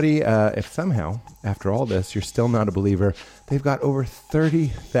if somehow, after all this, you're still not a believer, they've got over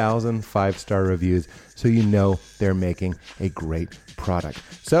 30,000 five-star reviews, so you know they're making a great product.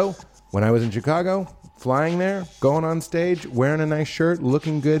 So, when I was in Chicago, flying there, going on stage, wearing a nice shirt,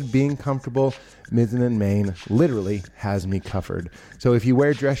 looking good, being comfortable, Mizzen & Main literally has me covered. So if you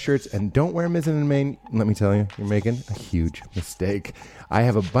wear dress shirts and don't wear Mizzen & Main, let me tell you, you're making a huge mistake. I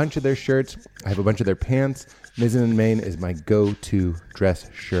have a bunch of their shirts. I have a bunch of their pants. Mizzen & Main is my go-to dress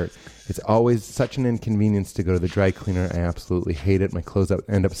shirt. It's always such an inconvenience to go to the dry cleaner. I absolutely hate it. My clothes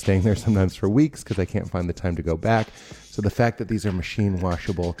end up staying there sometimes for weeks because I can't find the time to go back. So the fact that these are machine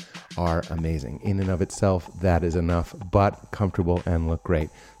washable are amazing. In and of itself, that is enough, but comfortable and look great.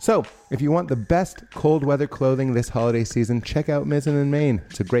 So if you want the best cold weather clothing this holiday season, check out Mizzen & Main.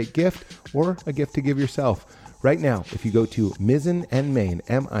 It's a great gift or a gift to give yourself. Right now, if you go to Mizzen & Main,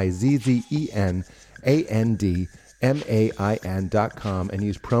 MIZZENANDMAIN.com and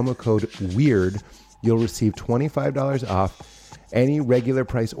use promo code WEIRD, you'll receive $25 off any regular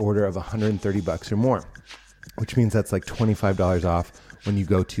price order of $130 or more, which means that's like $25 off when you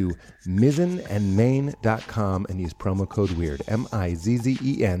go to MizzenandMain.com and use promo code WEIRD,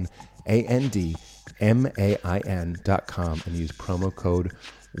 MIZZENANDMAIN.com and use promo code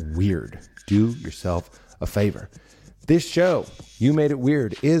WEIRD. Do yourself a favor. This show, You Made It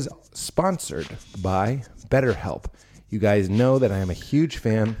Weird, is sponsored by BetterHelp. You guys know that I am a huge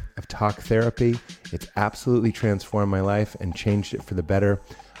fan of talk therapy. It's absolutely transformed my life and changed it for the better.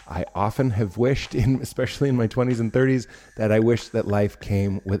 I often have wished, especially in my 20s and 30s, that I wish that life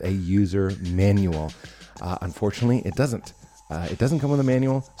came with a user manual. Unfortunately, it doesn't. It doesn't come with a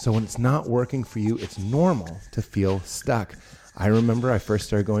manual, so when it's not working for you, it's normal to feel stuck. I remember I first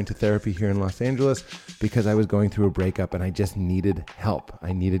started going to therapy here in Los Angeles because I was going through a breakup and I just needed help.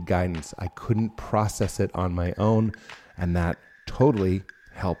 I needed guidance. I couldn't process it on my own, and that totally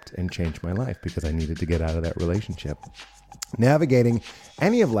helped and changed my life because I needed to get out of that relationship. Navigating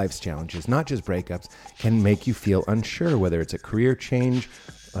any of life's challenges, not just breakups, can make you feel unsure, whether it's a career change,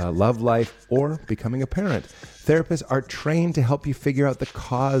 love life, or becoming a parent. Therapists are trained to help you figure out the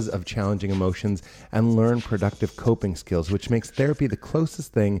cause of challenging emotions and learn productive coping skills, which makes therapy the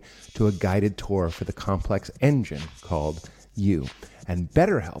closest thing to a guided tour for the complex engine called you. And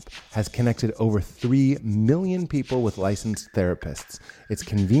BetterHelp has connected over 3 million people with licensed therapists. It's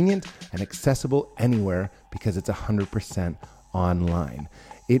convenient and accessible anywhere because it's 100% online.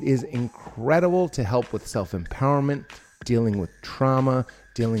 It is incredible to help with self-empowerment, dealing with trauma,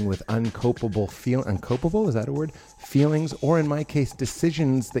 dealing with uncopable, is that a word? Feelings, or in my case,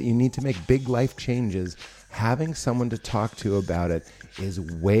 decisions that you need to make, big life changes. having someone to talk to about it is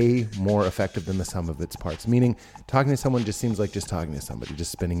way more effective than the sum of its parts. Meaning, talking to someone just seems like just talking to somebody,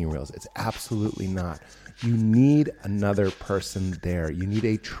 just spinning your wheels. It's absolutely not. You need another person there. You need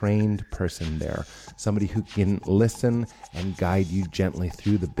a trained person there, somebody who can listen and guide you gently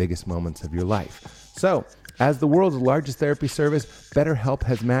through the biggest moments of your life. So, as the world's largest therapy service, BetterHelp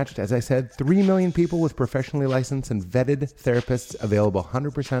has matched, as I said, 3 million people with professionally licensed and vetted therapists available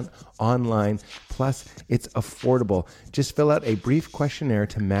 100% online. Plus, it's affordable. Just fill out a brief questionnaire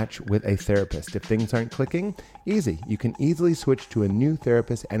to match with a therapist. If things aren't clicking, easy. You can easily switch to a new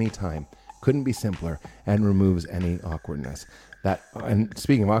therapist anytime. Couldn't be simpler, and removes any awkwardness. And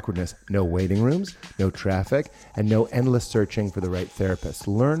speaking of awkwardness, no waiting rooms, no traffic, and no endless searching for the right therapist.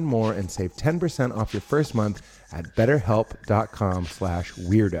 Learn more and save 10% off your first month at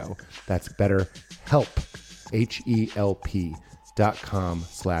betterhelp.com/weirdo. That's BetterHelp,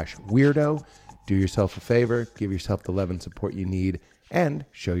 HELP.com/weirdo. Do yourself a favor, give yourself the love and support you need, and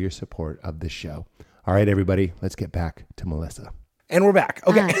show your support of this show. All right, everybody, let's get back to Melissa. And we're back.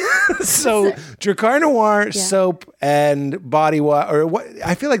 Okay. So Drakkar Noir soap and body wash, or what?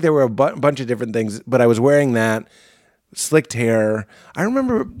 I feel like there were a bunch of different things, but I was wearing that, slicked hair. I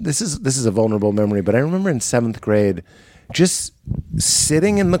remember, this is a vulnerable memory, but I remember in 7th grade just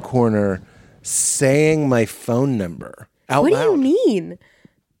sitting in the corner saying my phone number out loud. What do you mean?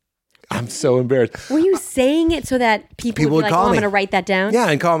 I'm so embarrassed. Were you saying it so that people would be like, call oh, I'm me. going to write that down? Yeah,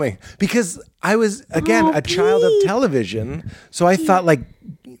 and call me. Because I was, again, a child of television. So I thought, like,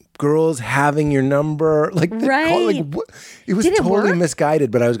 girls having your number, like, right. It was totally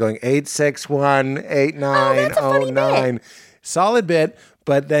misguided, but I was going 861-8909. Solid bit,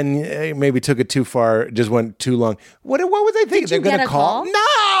 but then maybe took it too far, just went too long. What was I thinking? They're going to call?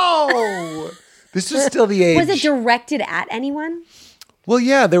 No! This was still the age. Was it directed at anyone? Well,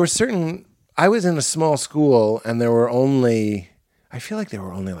 yeah, there were certain. I was in a small school, and there were only. I feel like there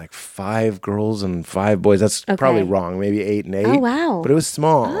were only like 5 girls and 5 boys. That's probably wrong. Maybe 8 and 8. Oh, wow! But it was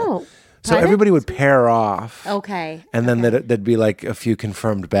small. Oh, so everybody would pair off. Okay. And then there'd be like a few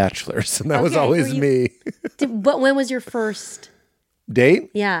confirmed bachelors, and that was always me. But when was your first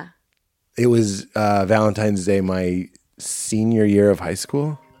date? Yeah. It was Valentine's Day, my senior year of high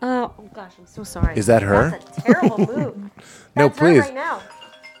school. Oh gosh, I'm so sorry. Is that her? That's a terrible move. No, That's please. her right now.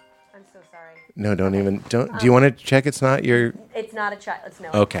 I'm so sorry. No, don't even. Do you want to check it's not your? It's not a child. It's no.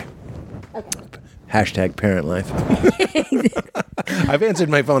 Okay. Hashtag parent life. I've answered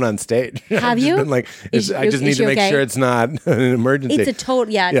my phone on stage. Have you? Been like, I just need to make sure it's not an emergency. It's a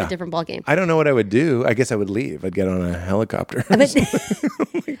total, it's a different ballgame. I don't know what I would do. I guess I would leave. I'd get on a helicopter.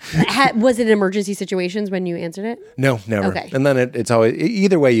 Was it emergency situations when you answered it? No, never. Okay. And then it's always,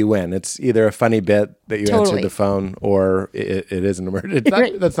 either way you win. It's either a funny bit that you answered the phone, or it is an emergency.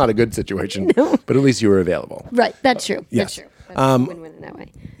 That's not a good situation, but at least you were available. Right. That's true. Yes. That's true. That's win-win in that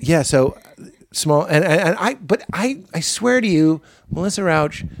way. Yeah. So small, and I swear to you, Melissa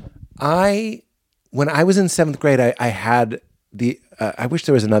Rauch, when I was in 7th grade, I had I wish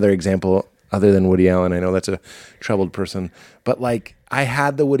there was another example other than Woody Allen. I know that's a troubled person, but like I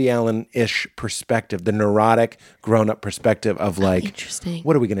had the Woody Allen-ish perspective, the neurotic grown-up perspective of like, interesting.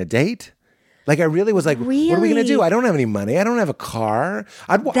 What are we going to date? Like I really was like, what are we going to do? I don't have any money. I don't have a car.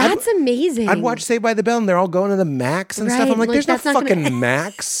 That's amazing. I'd watch Saved by the Bell and they're all going to the Max and stuff. I'm like, there's no fucking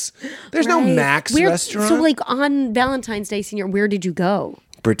Max. There's no Max restaurant. So like on Valentine's Day, senior, where did you go?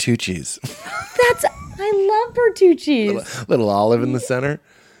 Bertucci's. I love Bertucci's. Little olive in the center.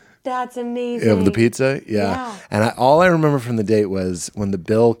 That's amazing. Of the pizza, yeah. And all I remember from the date was when the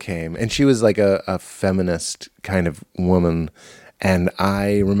bill came, and she was like a feminist kind of woman. And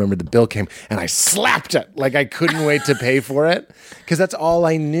I remember the bill came, and I slapped it like I couldn't wait to pay for it because that's all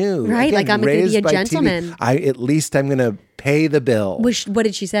I knew. Right, Again, like I'm going to be a gentleman. At least I'm going to pay the bill. What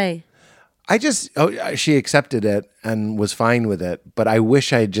did she say? She accepted it and was fine with it, but I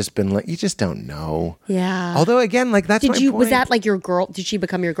wish I had just been like, you just don't know. Yeah. Although again, like that's my point. Was that like your girl? Did she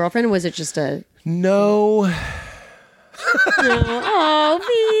become your girlfriend? Or was it just a? No. Oh,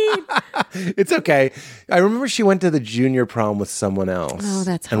 Pete. It's okay. I remember she went to the junior prom with someone else. Oh,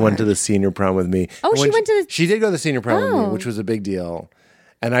 that's hard. And went to the senior prom with me. Oh, she went to the... She did go to the senior prom with me, which was a big deal.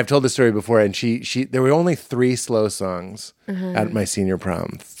 And I've told this story before, and there were only 3 slow songs at my senior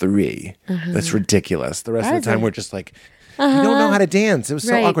prom. 3. That's ridiculous. The rest of the time, we're just like, you don't know how to dance. It was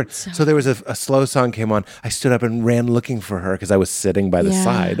so awkward. So there was a slow song came on. I stood up and ran looking for her because I was sitting by the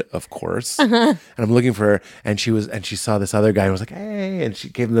side, of course. And I'm looking for her, and she saw this other guy and was like, hey, and she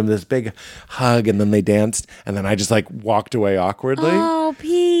gave them this big hug, and then they danced, and then I just like walked away awkwardly. Oh,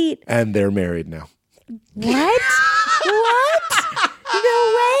 Pete. And they're married now. What? What?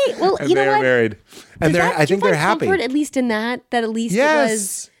 No way. Well, And you know they're what? married. And I think they're happy. Comfort, at least in that at least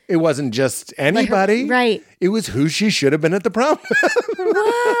it wasn't just anybody. Right. It was who she should have been at the prom.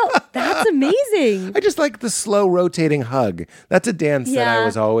 Wow, that's amazing. I just like the slow rotating hug. That's a dance that I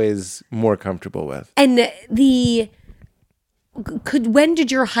was always more comfortable with. And when did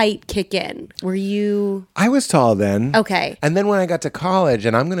your height kick in? Were you? I was tall then. Okay. And then when I got to college,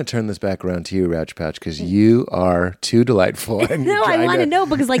 and I'm going to turn this back around to you, Rouch Pouch, because you are too delightful. And no, I want to know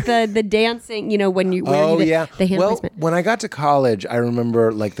because like the dancing, when you the hand placement. When I got to college, I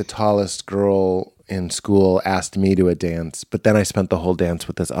remember like the tallest girl in school asked me to a dance, but then I spent the whole dance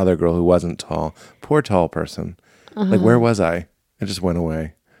with this other girl who wasn't tall. Poor tall person. Like, where was I? I just went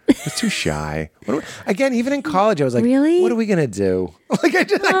away. I was too shy. Again, even in college, I was like, really? What are we going to do? Like, I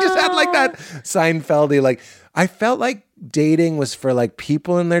just had like that Seinfeldy, like, I felt like dating was for like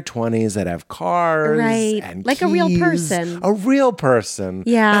people in their 20s that have cars. Right. And like keys. a real person. A real person.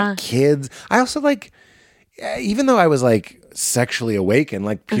 Yeah. Not kids. I also like, even though I was like, sexually awakened,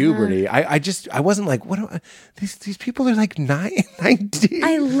 like puberty. I wasn't like, what am these people are like 19.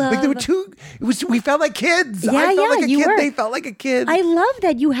 I love, like, they were we felt like kids. Yeah, I felt like a kid. were. They felt like a kid. I love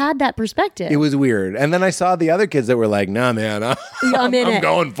that you had that perspective. It was weird. And then I saw the other kids that were like, nah, man, I'm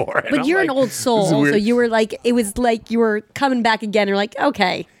going for it. But you're an old soul, so you were like, it was like you were coming back again. You're like,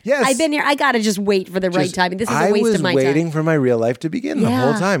 okay, yes, I've been here. I gotta just wait for the right time. This is a waste of my time. I was waiting for my real life to begin the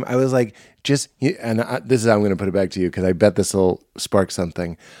whole time. I was like, this is how I'm going to put it back to you because I bet this will spark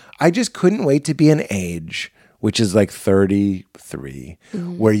something. I just couldn't wait to be an age, which is like 33,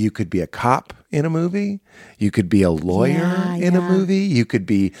 where you could be a cop in a movie, you could be a lawyer in a movie, you could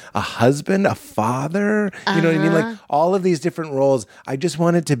be a husband, a father, you know what I mean? Like all of these different roles. I just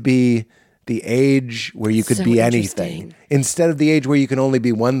wanted to be the age where you could be anything instead of the age where you can only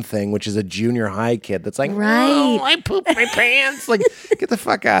be one thing, which is a junior high kid that's like, oh, I pooped my pants. Like, get the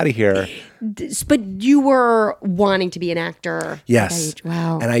fuck out of here. But you were wanting to be an actor. Yes.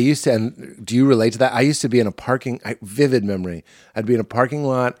 Wow. And I used to, and do you relate to that? I used to be in a vivid memory. I'd be in a parking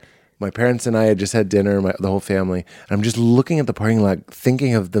lot. My parents and I had just had dinner, the whole family. And I'm just looking at the parking lot,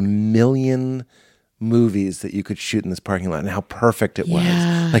 thinking of the million movies that you could shoot in this parking lot and how perfect it was.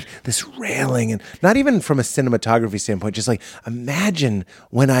 Like this railing, and not even from a cinematography standpoint, just like imagine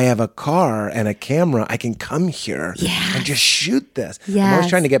when I have a car and a camera, I can come here and just shoot this. I'm always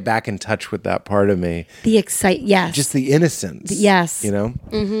trying to get back in touch with that part of me. Just the innocence. Yes. You know?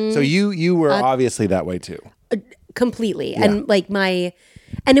 Mm-hmm. So you were obviously that way too. Completely. Yeah. And like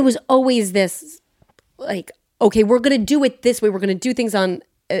and it was always this like, okay, we're going to do it this way. We're going to do things on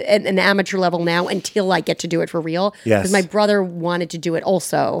an amateur level now until I get to do it for real. Yes. Because my brother wanted to do it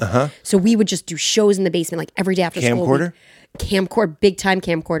also. So we would just do shows in the basement like every day after school. Camcorder, big time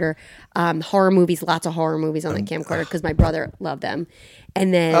camcorder. Horror movies, lots of horror movies on the camcorder because my brother loved them.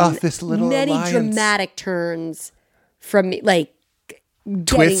 And then this little many alliance. dramatic turns from me, like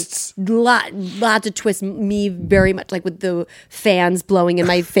twists. Lots of twists. Me very much like with the fans blowing in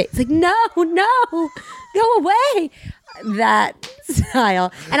my face. Like, no, go away. That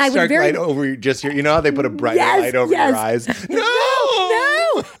style. And I would light over your, you know how they put a bright light over your eyes?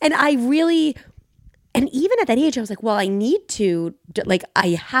 No. And I really, and even at that age, I was like, well, I need to, like, I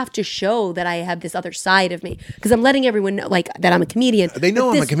have to show that I have this other side of me because I'm letting everyone know, like, that I'm a comedian. They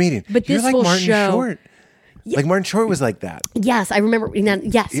know I'm a comedian. But You're this like will Martin show. Short. Like Martin Short was like that. Yes, I remember.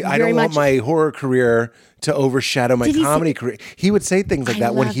 Yes, I don't want my horror career to overshadow my comedy career. He would say things like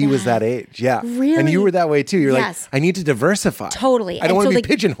that when he was that age. Yeah. Really? And you were that way too. You're like, I need to diversify. Totally. I don't want to be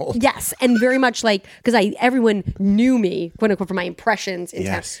pigeonholed. Yes. And very much like, because everyone knew me, quote unquote, for my impressions in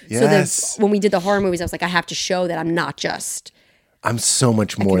town. So when we did the horror movies, I was like, I have to show that I'm not just. I'm so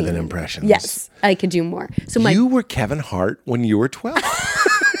much more than impressions. Yes. I could do more. So you were Kevin Hart when you were 12.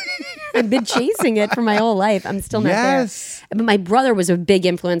 I've been chasing it for my whole life. I'm still not there. But my brother was a big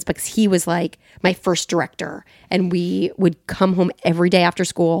influence because he was like my first director. And we would come home every day after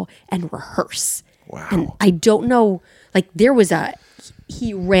school and rehearse. Wow. And I don't know, like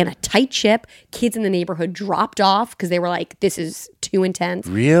he ran a tight ship. Kids in the neighborhood dropped off because they were like, this is too intense.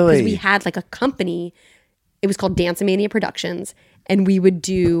 Really? Because we had like a company. It was called Dance-A-Mania Productions. And we would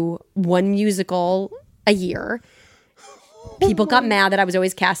do one musical a year. People got mad that I was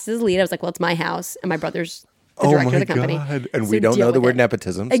always cast as lead. I was like, well, it's my house, and my brother's the director of the company. God. And we don't know the word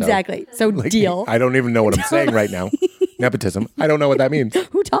nepotism. So. Exactly. So deal. I don't even know what I'm saying right now. Nepotism. I don't know what that means.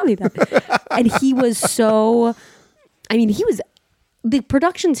 Who taught me that? And he was the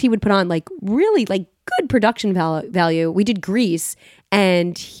productions he would put on, like really like good production value. We did Grease,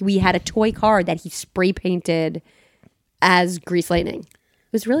 and we had a toy car that he spray painted as Grease Lightning.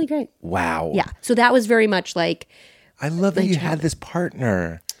 It was really great. Wow. Yeah. So that was very much like, I love that you had this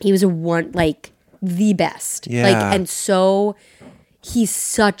partner. He was a one, like, the best. Yeah. Like, and so he's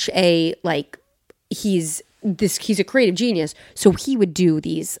such a, like, he's a creative genius. So he would do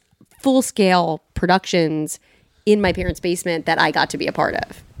these full scale productions in my parents' basement that I got to be a part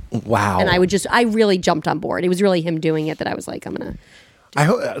of. Wow. And I really jumped on board. It was really him doing it that I was like, I'm going to. I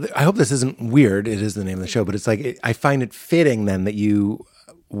hope this isn't weird. It is the name of the show, but it's like, I find it fitting then that you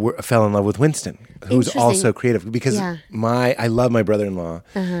fell in love with Winston, who's also creative, because I love my brother-in-law.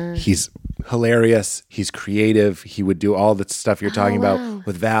 He's hilarious. He's creative. He would do all the stuff you're talking about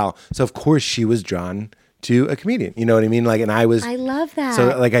with Val. So of course she was drawn to a comedian. You know what I mean? Like, and I love that.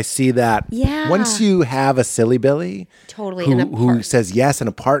 So like, I see that. Yeah. Once you have a silly Billy, totally, who says yes, and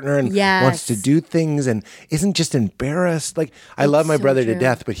a partner, and wants to do things, and isn't just embarrassed. Like, I love my brother to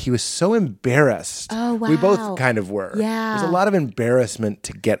death, but he was so embarrassed. Oh wow. We both kind of were. Yeah. There's a lot of embarrassment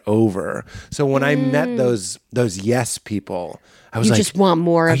to get over. So when I met those yes people, I was you like, just want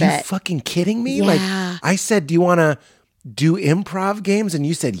more of it. Are you fucking kidding me? Yeah. Like, I said, do you want to do improv games? And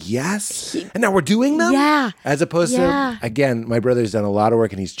you said yes. And now we're doing them? Yeah. As opposed to, again, my brother's done a lot of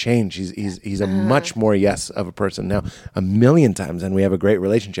work and he's changed. He's a much more yes of a person now, a million times, and we have a great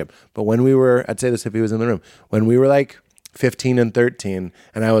relationship. But when we were, I'd say this if he was in the room, when we were like 15 and 13,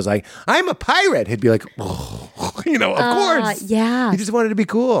 and I was like, I'm a pirate, he'd be like, oh, of course. Yeah. He just wanted to be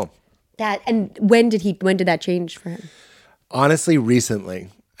cool. And when did that change for him? Honestly, recently.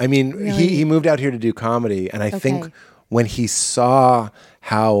 I mean, Really? he moved out here to do comedy, and I think when he saw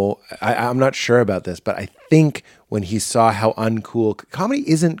how, I'm not sure about this, but I think when he saw how uncool, comedy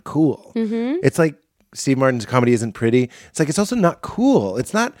isn't cool. Mm-hmm. It's like Steve Martin's comedy isn't pretty. It's like, it's also not cool.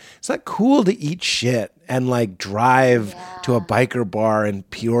 It's not cool to eat shit and like drive to a biker bar in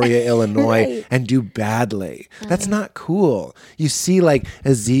Peoria, Illinois and do badly. That's not cool. You see like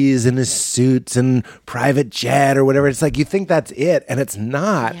Aziz in his suits and private jet or whatever. It's like, you think that's it, and it's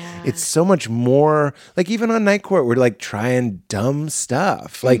not. Yeah. It's so much more. Like, even on Night Court, we're like trying dumb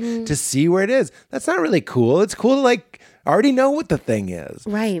stuff, like to see where it is. That's not really cool. It's cool to like already know what the thing is.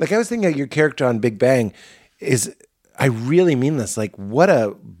 Right. Like, I was thinking of your character on Big Bang is, I really mean this, like, what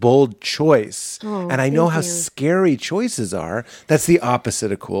a bold choice. Oh, and I know how scary choices are. That's the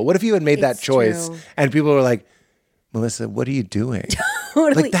opposite of cool. What if you had made that choice and people were like, Melissa, what are you doing?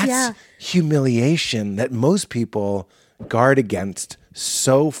 Totally. Like, that's humiliation that most people guard against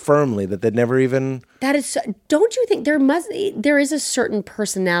so firmly that they'd never even. That is, don't you think there is a certain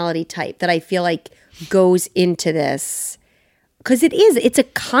personality type that I feel like goes into this? Because it's a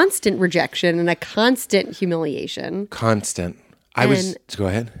constant rejection and a constant humiliation. Constant. Go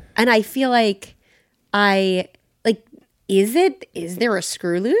ahead. And I feel like is there a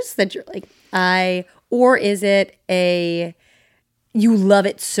screw loose that you're like, or is it you love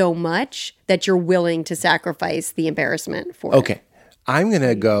it so much that you're willing to sacrifice the embarrassment for it? Okay. I'm going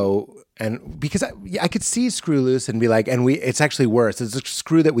to go, and because I could see screw loose and be like, it's actually worse. It's a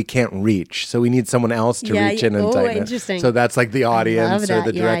screw that we can't reach. So we need someone else to reach in and tighten interesting. it. So that's like the audience or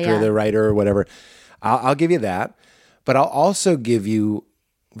the director or the writer or whatever. I'll give you that. But I'll also give you,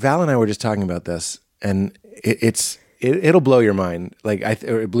 Val and I were just talking about this, and it'll blow your mind. Like,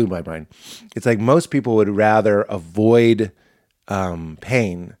 it blew my mind. It's like most people would rather avoid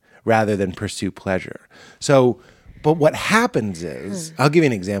pain rather than pursue pleasure. So, but what happens is, I'll give you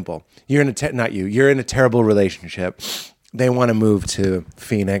an example. You're in a terrible relationship. They want to move to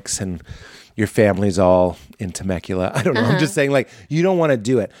Phoenix, and your family's all in Temecula. I don't know. I'm just saying, like, you don't want to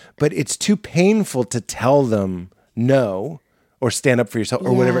do it, but it's too painful to tell them no or stand up for yourself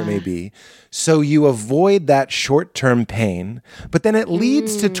or whatever it may be. So you avoid that short-term pain, but then it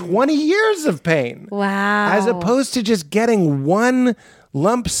leads to 20 years of pain. Wow. As opposed to just getting one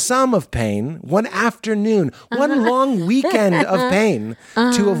lump sum of pain, one afternoon, one long weekend of pain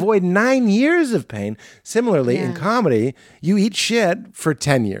to avoid 9 years of pain. Similarly, in comedy, you eat shit for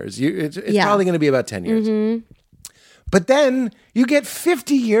 10 years. It's probably going to be about 10 years. Mm-hmm. But then you get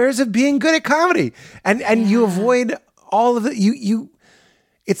 50 years of being good at comedy, and you avoid all of it.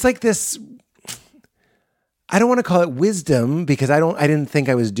 It's like this. I don't want to call it wisdom because I didn't think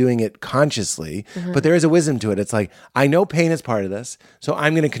I was doing it consciously, but there is a wisdom to it. It's like, I know pain is part of this, so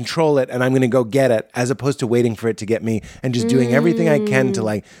I'm going to control it and I'm going to go get it, as opposed to waiting for it to get me and just doing everything I can to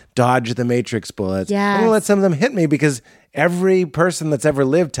like dodge the Matrix bullets. Yes. I'm going to let some of them hit me because every person that's ever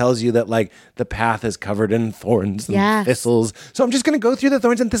lived tells you that like the path is covered in thorns and thistles. So I'm just going to go through the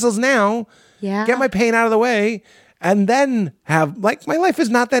thorns and thistles now, get my pain out of the way, and then have, like, my life is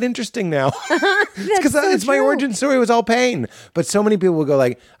not that interesting now. It's because my origin story was all pain. But so many people will go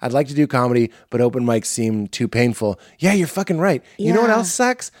like, I'd like to do comedy, but open mics seem too painful. Yeah, you're fucking right. You know what else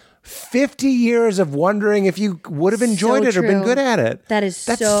sucks? 50 years of wondering if you would have enjoyed it or been good at it. That's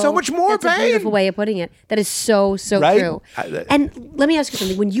so much more That's pain. a beautiful way of putting it. That is so Right? true. And let me ask you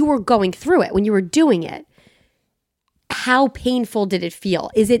something. When you were going through it, when you were doing it, how painful did it feel?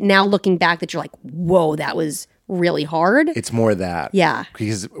 Is it now looking back that you're like, whoa, that was really hard? It's more that. Yeah.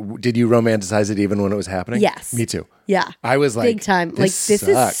 Because did you romanticize it even when it was happening? Yes. Me too. Yeah. I was like, big time. This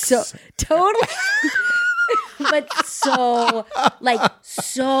sucks. is so totally. But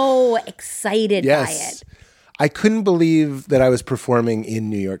so excited by it. I couldn't believe that I was performing in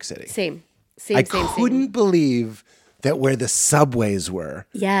New York City. Same. I couldn't believe that where the subways were,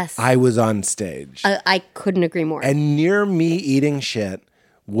 Yes. I was on stage. I couldn't agree more. And near me eating shit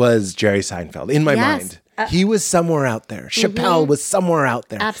was Jerry Seinfeld in my mind. He was somewhere out there. Chappelle was somewhere out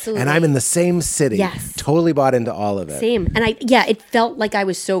there. Absolutely. And I'm in the same city. Yes. Totally bought into all of it. Same. And it felt like I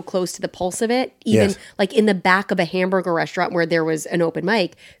was so close to the pulse of it. Even Yes. like in the back of a hamburger restaurant where there was an open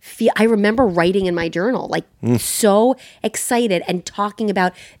mic. I remember writing in my journal, like so excited and talking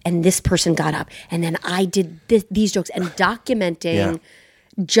about, and this person got up and then I did these jokes and documenting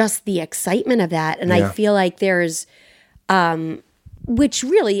just the excitement of that. And I feel like there's, which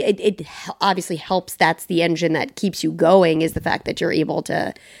really it obviously helps. That's the engine that keeps you going, is the fact that you're able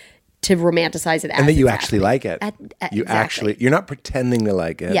to romanticize it, And that you actually like it. Exactly. Actually, you're not pretending to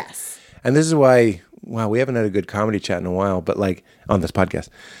like it. Yes. And this is why, wow, we haven't had a good comedy chat in a while, but like on this podcast,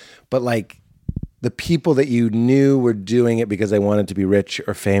 but like the people that you knew were doing it because they wanted to be rich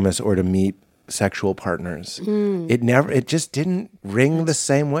or famous or to meet sexual partners. It just didn't ring the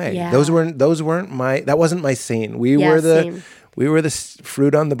same way. Yeah. That wasn't my scene. We Yeah, were the same. We were the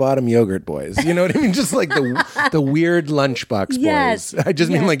fruit on the bottom yogurt boys. You know what I mean? Just like the weird lunchbox Yes. boys. I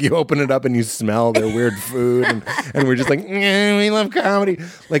just mean like you open it up and you smell their weird food, and we're just like, we love comedy.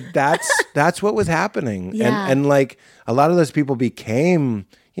 Like that's what was happening. Yeah. And like a lot of those people became,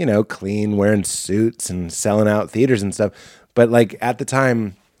 clean, wearing suits and selling out theaters and stuff. But like at the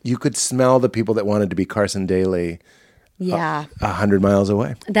time, you could smell the people that wanted to be Carson Daly. Yeah. 100 miles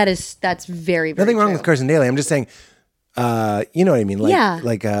away. That's very, very Nothing wrong true. with Carson Daly. I'm just saying, you know what I mean?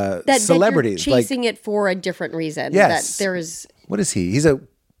 Like celebrities. That you're chasing it for a different reason. Yes. That there's What is he? He's a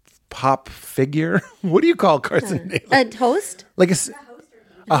pop figure. What do you call Carson Daly? a host. Like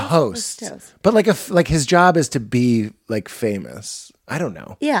a host. Host. But like his job is to be like famous. I don't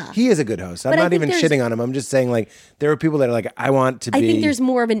know. Yeah. He is a good host. I'm But I not think even there's- shitting on him. I'm just saying like there are people that are like, I want to be. I think there's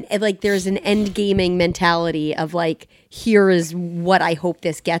more of there's an end gaming mentality of like, here is what I hope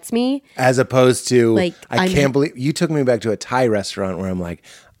this gets me. as opposed to Like, I can't believe you took me back to a Thai restaurant where I'm like,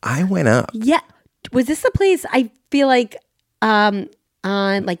 I went up. Yeah. Was this the place I feel like on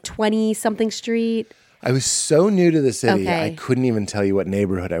like 20 something street? I was so new to the city, Okay. I couldn't even tell you what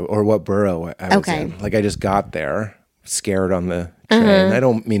neighborhood or what borough I was Okay. in. Like I just got there, scared on the train. I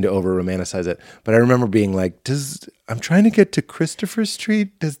don't mean to over romanticize it, but I remember being like, I'm trying to get to Christopher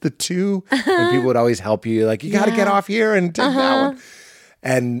Street. Does the two? And people would always help you. Like, you got to get off here and take that one.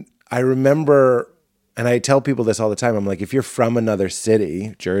 And I remember, and I tell people this all the time. I'm like, if you're from another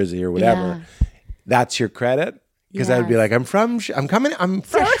city, Jersey or whatever, that's your credit. Because I would be like, I'm fresh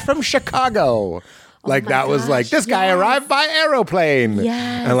from Chicago. Like that was like, this guy arrived by aeroplane.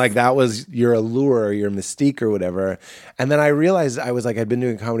 Yes. And like that was your allure, your mystique or whatever. And then I realized I'd been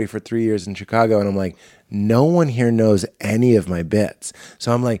doing comedy for 3 years in Chicago, and I'm like, no one here knows any of my bits.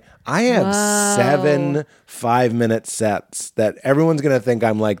 So I'm like, I have 7 5-minute sets that everyone's going to think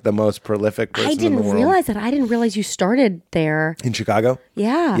I'm like the most prolific person I in the didn't world. realize that. I didn't realize you started there. In Chicago?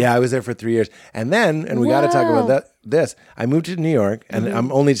 Yeah. Yeah, I was there for 3 years. And then, and we got to talk about this, I moved to New York, and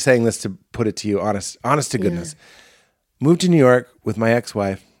I'm only saying this to put it to you, honest to goodness. Moved to New York with my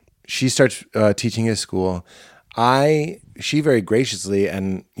ex-wife. She starts teaching at school. She very graciously,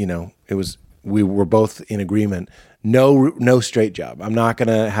 and we were both in agreement. No straight job. I'm not going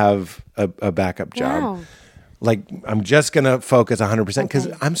to have a backup job. Wow. Like, I'm just going to focus 100% because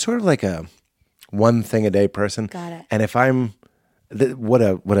I'm sort of like a one thing a day person. Got it. And if I'm,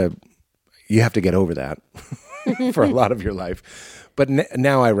 you have to get over that for a lot of your life. But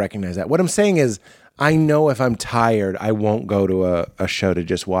now I recognize that. What I'm saying is, I know if I'm tired, I won't go to a show to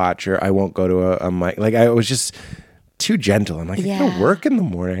just watch, or I won't go to a mic. Like, I was just too gentle. I'm like, I got to work in the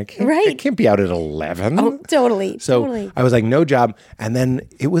morning. I can't be out at 11. Oh, totally. So totally. I was like, no job. And then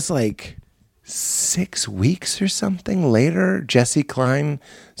it was like 6 weeks or something later, Jessie Klein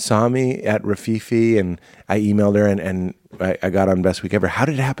saw me at Rafifi, and I emailed her, and I got on Best Week Ever. How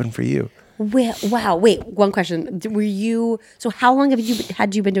did it happen for you? Wow. Wait, one question. So how long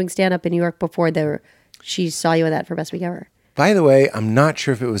had you been doing stand-up in New York before she saw you at that for Best Week Ever? By the way, I'm not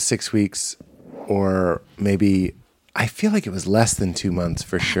sure if it was 6 weeks or maybe I feel like it was less than 2 months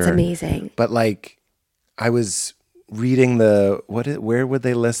for sure. It's amazing. But like, I was reading where would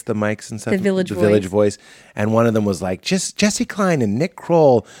they list the mics and stuff? The Village Voice. And one of them was like, just Jesse Klein and Nick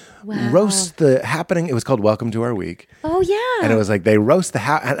Kroll roast the happening. It was called Welcome to Our Week. Oh, yeah. And it was like, they roast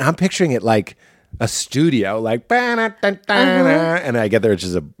and I'm picturing it like a studio, like, and I get there, it's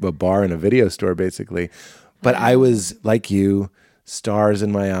just a bar and a video store, basically. But I was like you, stars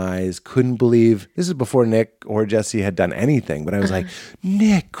in my eyes, couldn't believe, this is before Nick or Jesse had done anything, but I was like,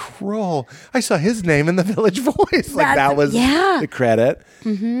 Nick Kroll, I saw his name in the Village Voice. Like that was the credit.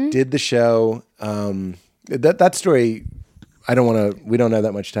 Did the show. That story, we don't have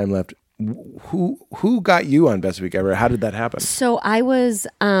that much time left. Who got you on Best Week Ever? How did that happen? So I was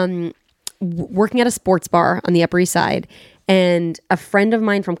working at a sports bar on the Upper East Side, and a friend of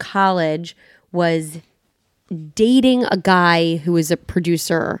mine from college was dating a guy who was a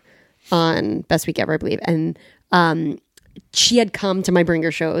producer on Best Week Ever, I believe. And she had come to my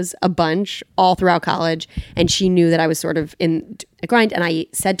bringer shows a bunch all throughout college, and she knew that I was sort of in a grind. And I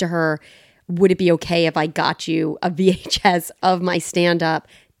said to her, would it be okay if I got you a VHS of my stand-up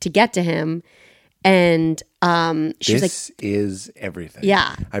to get to him? And she was like, this is everything.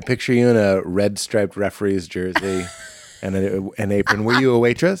 Yeah. I picture you in a red striped referee's jersey and an apron. Were you a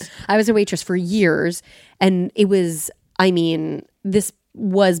waitress? I was a waitress for years. And it was, this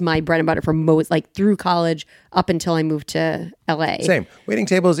was my bread and butter for through college up until I moved to LA. Same. Waiting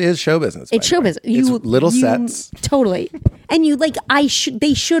tables is show business. It's show business. It's little sets. Totally. And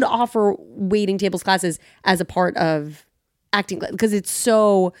they should offer waiting tables classes as a part of acting because it's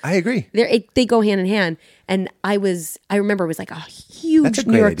so. I agree. They go hand in hand. And I remember it was like a huge. That's a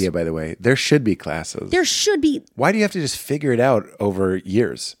great idea, by the way. There should be classes. There should be. Why do you have to just figure it out over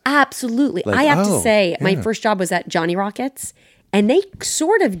years? Absolutely. I have to say, my first job was at Johnny Rockets, and they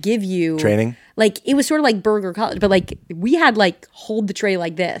sort of give you training. Like it was sort of like Burger College, but like we had like hold the tray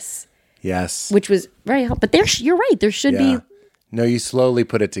like this. Yes. Which was very helpful. But you're right. There should be. No, you slowly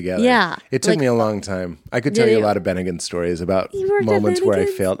put it together. Yeah. It took me a long time. I could tell you a lot of Bennigan stories about moments where I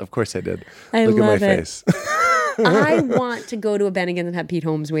failed. Of course I did. Look at my face. I want to go to a Bennigan and have Pete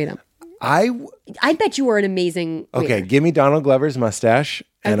Holmes wait him. I bet you were an amazing waiter. Okay, give me Donald Glover's mustache,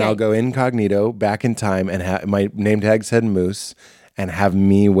 and I'll go incognito back in time and my name tag said Moose, and have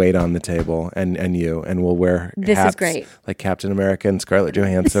me wait on the table and you, and we'll wear hats is great. Like Captain America and Scarlett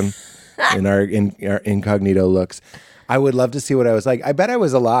Johansson in our incognito looks. I would love to see what I was like. I bet I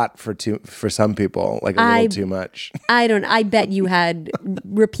was a lot for some people, like a little too much. I bet you had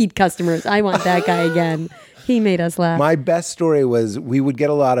repeat customers. I want that guy again. He made us laugh. My best story was we would get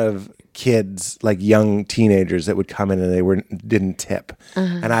a lot of kids, like young teenagers, that would come in and they didn't tip.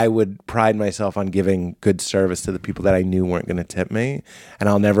 And I would pride myself on giving good service to the people that I knew weren't going to tip me. And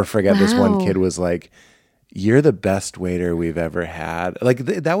I'll never forget this one kid was like, "You're the best waiter we've ever had." Like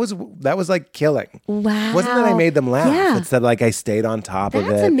that was like killing. Wow. It wasn't that I made them laugh. Yeah. It's that like I stayed on top of it.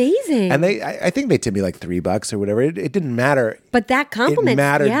 That's amazing. And I think they tipped me like $3 or whatever. It didn't matter. But that compliment. It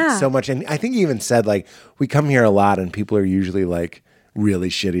mattered so much. And I think he even said like, we come here a lot and people are usually like really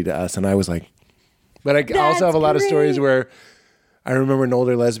shitty to us. And I was like, but I also have a lot of stories where I remember an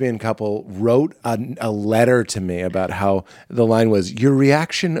older lesbian couple wrote a letter to me about how the line was, "Your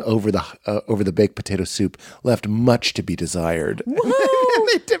reaction over the baked potato soup left much to be desired." And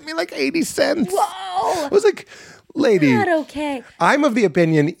they tipped me like 80 cents. Whoa! I was like, lady, not okay. I'm of the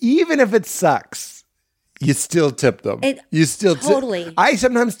opinion, even if it sucks, you still tip them. You still totally. I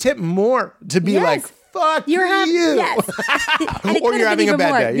sometimes tip more to be like, fuck you. Yes. Or you're having a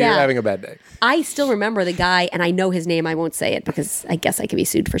bad day. Yeah. You're having a bad day. I still remember the guy, and I know his name. I won't say it because I guess I could be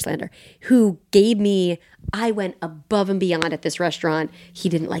sued for slander, who gave me, I went above and beyond at this restaurant. He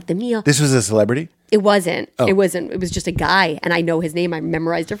didn't like the meal. This was a celebrity? It wasn't. Oh. It wasn't. It was just a guy, and I know his name. I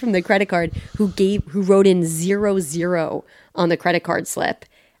memorized it from the credit card, who wrote in 00 on the credit card slip.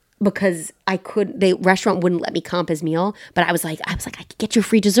 Because the restaurant wouldn't let me comp his meal, but I was like, I could get you a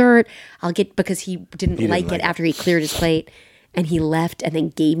free dessert. Because he didn't like it after he cleared his plate, and he left and then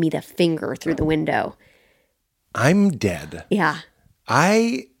gave me the finger through the window. I'm dead. Yeah.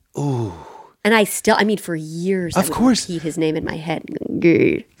 And I still, for years, of course, repeat his name in my head.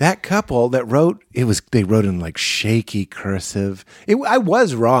 That couple that wrote, they wrote in like shaky cursive. I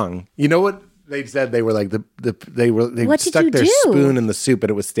was wrong. You know what? They said they were like they stuck their spoon in the soup and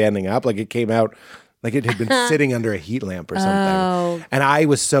it was standing up, like it came out like it had been sitting under a heat lamp or something. Oh. And I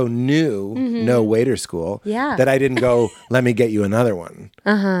was so new, no waiter school, that I didn't go, let me get you another one.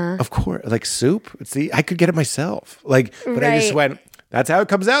 Of course, like soup. I could get it myself. Like, but I just went, that's how it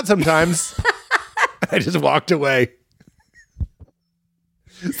comes out sometimes. I just walked away.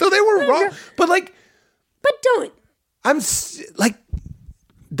 So they were wrong, but like, but don't. like,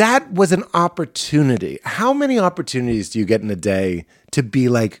 that was an opportunity. How many opportunities do you get in a day to be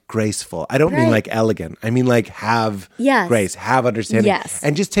like graceful? I don't mean like elegant. I mean like have grace, have understanding. Yes.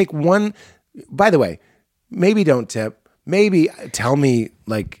 And just take one. By the way, maybe don't tip. Maybe tell me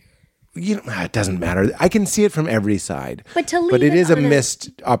like, it doesn't matter. I can see it from every side. But it is a missed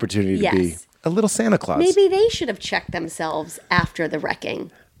opportunity to be a little Santa Claus. Maybe they should have checked themselves after the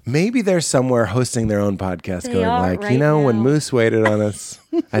wrecking. Maybe they're somewhere hosting their own podcast They going are like, right when now. Moose waited on us,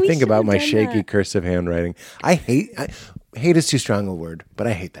 I We think should about have my done shaky that. cursive handwriting. Hate is too strong a word, but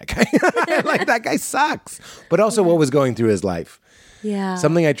I hate that guy. Like, that guy sucks. But also what was going through his life. Yeah.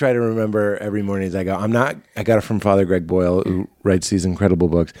 Something I try to remember every morning is I got it from Father Greg Boyle, who writes these incredible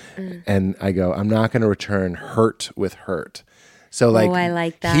books. And I go, I'm not going to return hurt with hurt. So like, I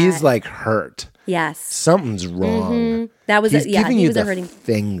like that. He's like hurt. Yes. Something's wrong. That was He's giving he you was the a hurting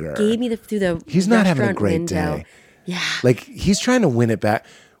finger. Gave me through the He's not having a restaurant great window. day. Yeah. Like, he's trying to win it back.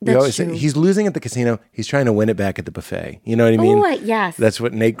 We That's always true. say he's losing at the casino. He's trying to win it back at the buffet. You know what I mean? Yes. That's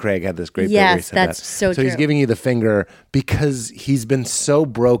what Nate Craig had this great bit where he Yes, said that's that. so So he's true. giving you the finger because he's been so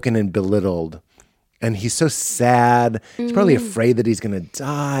broken and belittled. And he's so sad. He's probably afraid that he's going to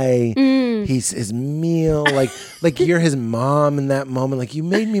die. He's his meal. Like you're his mom in that moment. Like, you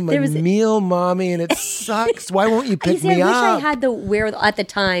made me my meal, mommy, and it sucks. Why won't you pick me I wish up? I had the wherewithal at the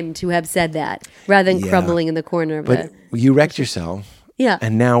time to have said that rather than crumbling in the corner of But it. you wrecked yourself. Yeah.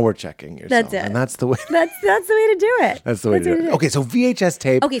 And now we're checking yourself. That's it. And that's the way. That's the way to do it. That's the way to do it. Okay, so VHS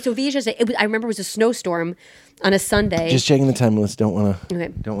tape. Okay, so VHS. I remember it was a snowstorm on a Sunday. Just checking the time, Melissa. Don't want Okay.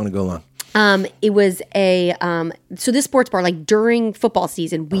 to go long. It was so this sports bar, like during football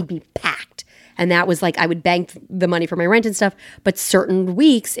season, we'd be packed. And that was like, I would bank the money for my rent and stuff. But certain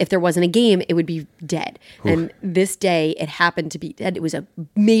weeks, if there wasn't a game, it would be dead. And this day, it happened to be dead. It was a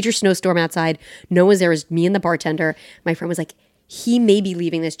major snowstorm outside. No one was there. It was me and the bartender. My friend was like, he may be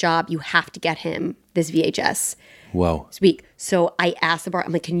leaving this job. You have to get him this VHS. Whoa. This week. So I asked the bar,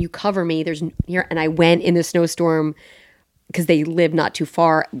 I'm like, can you cover me? There's here. And I went in the snowstorm because they live not too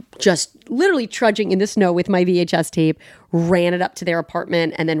far, just literally trudging in the snow with my VHS tape, ran it up to their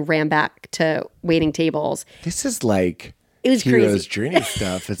apartment and then ran back to waiting tables. This is like It was hero's crazy. journey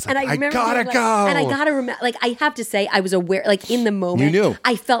stuff. It's like, And I remember gotta like, go. And I gotta remember, like, I have to say, I was aware, like in the moment, You knew.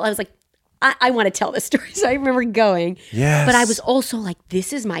 I was like, I want to tell this story. So I remember going. Yes. But I was also like,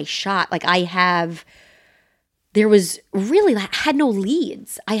 this is my shot. Like there was really, I had no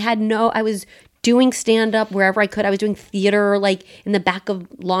leads. I was doing stand-up wherever I could. I was doing theater, like in the back of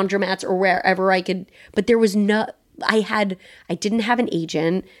laundromats or wherever I could. But there was I didn't have an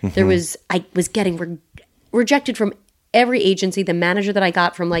agent. I was getting rejected from every agency. The manager that I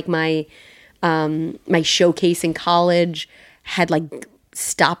got from like my showcase in college had like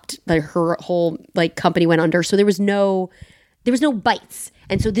stopped, her whole like company went under. So there was no bites.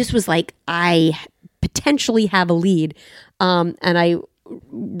 And so this was like, I potentially have a lead. And I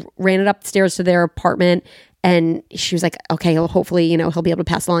ran it upstairs to their apartment and she was like, okay, well, hopefully, he'll be able to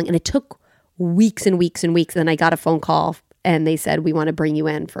pass along. And it took weeks and weeks and weeks. And then I got a phone call and they said, we want to bring you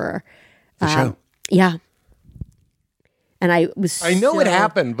in for the show. Yeah. And I know it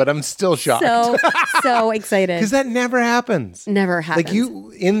happened, but I'm still shocked. So excited. Because that never happens. Never happens.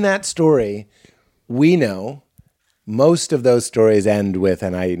 Like in that story, we know most of those stories end with,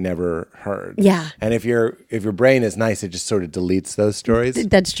 and I never heard. Yeah. And if your brain is nice, it just sort of deletes those stories.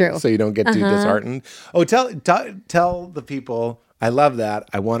 That's true. So you don't get too disheartened. Oh, tell the people, I love that.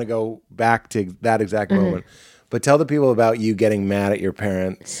 I want to go back to that exact moment. But tell the people about you getting mad at your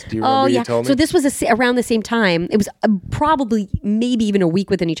parents. Do you remember you told me? So this was around the same time. It was probably maybe even a week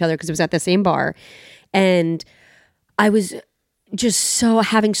within each other because it was at the same bar. And I was just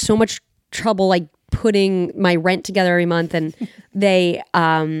having so much trouble like putting my rent together every month. And they,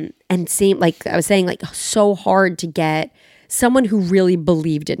 and same, like I was saying, like so hard to get someone who really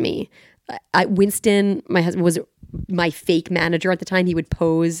believed in me. Winston, my husband, was my fake manager at the time. He would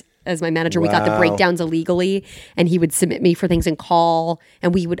pose as my manager. We got the breakdowns illegally and he would submit me for things and call,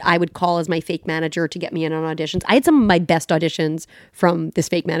 and I would call as my fake manager to get me in on auditions. I had some of my best auditions from this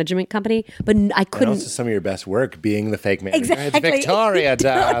fake management company, but I couldn't. And also some of your best work being the fake manager. Exactly. It's Victoria,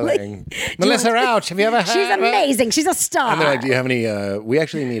 darling. Melissa Rauch, have you ever heard She's amazing. She's a star. And they're like, do you have any, we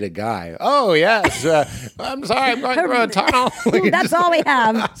actually need a guy. Oh, yes. I'm sorry, I'm going through a tunnel. That's all we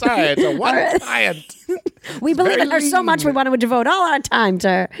have. Sorry, it's a one client. We believe in her so much we want to devote all our time to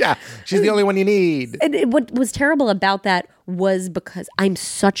her. Yeah, she's the only one you need. And what was terrible about that was because I'm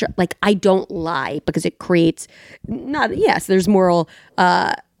such a, like, I don't lie because it creates, there's moral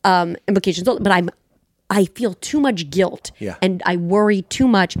implications, but I feel too much guilt Yeah. and I worry too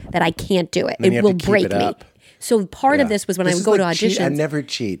much that I can't do it. And you It have will to keep break it me. up. So part of Yeah. this was when This I would is go to like cheat. I auditions. never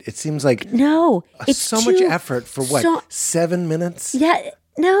cheat. It seems like No, it's so much too- effort for what? so- 7 minutes? Yeah,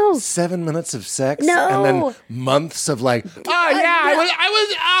 no. 7 minutes of sex? No. And then months of like, oh yeah, I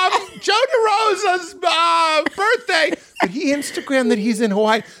was Joe DeRosa's birthday. But he Instagrammed that he's in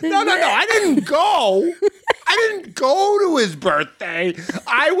Hawaii. No, I didn't go. I didn't go to his birthday.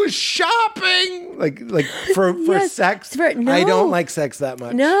 I was shopping. Like for Yes, sex. no. I don't like sex that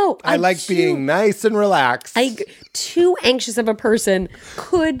much. No, I I'm like being nice and relaxed. Too anxious of a person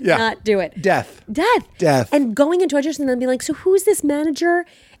could not do it. Death. Death. And going into audition and then be like, so who's this manager?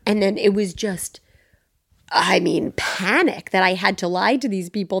 And then it was just, panic that I had to lie to these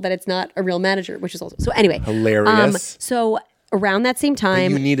people that it's not a real manager, which is also, so anyway. Hilarious. So around that same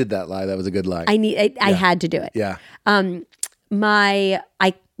time, You needed that lie. That was a good lie. I had to do it. Yeah. My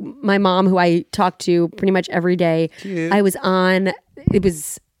mom, who I talked to pretty much every day,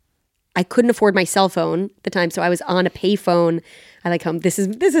 I couldn't afford my cell phone at the time, so I was on a payphone. I like home. This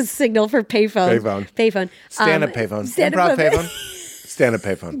is signal for payphone. Payphone. Stand-up payphone. stand-up Improv payphone. Stand-up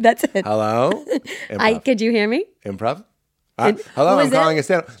payphone. That's it. Hello? Improv. Could you hear me? Improv? And Hello, what I'm was calling that? a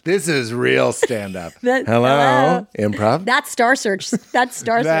stand-up. This is real stand-up. That- Hello? Improv? That's Star Search. That's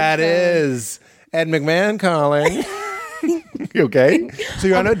Star Search. That is Ed McMahon calling. You okay? So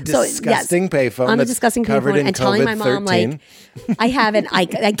you're on a disgusting payphone. On a that's disgusting covered payphone in and telling my mom, COVID-13. like, I haven't, I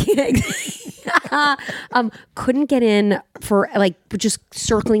can't, couldn't get in for like just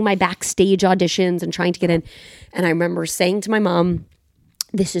circling my backstage auditions and trying to get in. And I remember saying to my mom,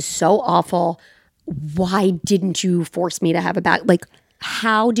 this is so awful. Why didn't you force me to have a back? Like,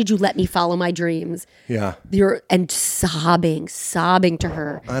 how did you let me follow my dreams? Yeah. And sobbing to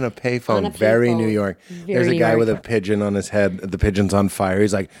her. On a payphone, very New York. There's a New guy York. with a pigeon on his head. The pigeon's on fire.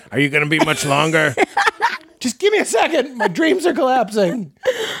 He's like, are you going to be much longer? Just give me a second. My dreams are collapsing.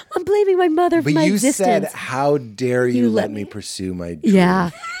 I'm blaming my mother for But my you existence. said, how dare you let me pursue my dream?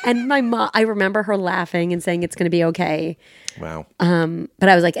 Yeah. And my mom, I remember her laughing and saying it's going to be okay. Wow. But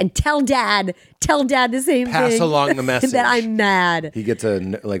I was like, and tell dad the same thing. Pass along the message. That I'm mad. He gets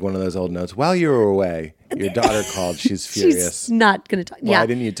like one of those old notes. While you were away, your daughter called. She's furious. She's not going to talk. Why Yeah.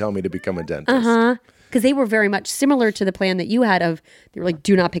 didn't you tell me to become a dentist? Because they were very much similar to the plan that you had of, they were like,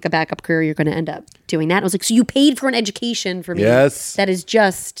 do not pick a backup career. You're going to end up doing that. I was like, so you paid for an education for me. Yes. That is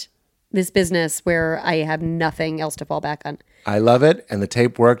just this business where I have nothing else to fall back on. I love it, and the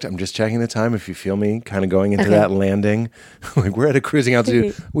tape worked. I'm just checking the time. If you feel me kind of going into that landing, like we're at a cruising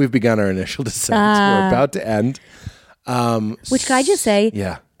altitude. We've begun our initial descent. We're about to end. Which can I just say?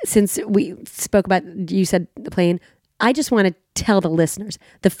 Yeah. Since we spoke about, you said the plane, I just want to tell the listeners,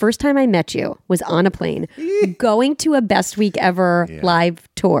 the first time I met you was on a plane, going to a Best Week Ever live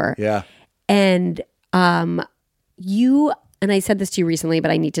tour. Yeah. And you, and I said this to you recently, but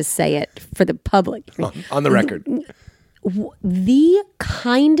I need to say it for the public. On the record. The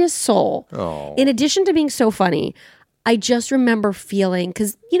kindest soul. Oh. In addition to being so funny, I just remember feeling,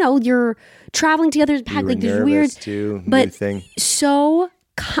 because, you're traveling together, packed like this weird, too, but new thing. so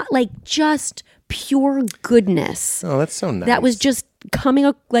just pure goodness. Oh, that's so nice. That was just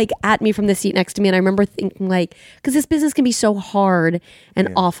coming like at me from the seat next to me. And I remember thinking like, because this business can be so hard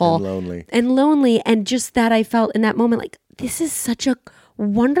and awful and lonely. And just that I felt in that moment, like, this is such a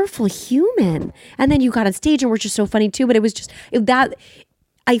wonderful human. And then you got on stage and were just so funny too. But it was just that,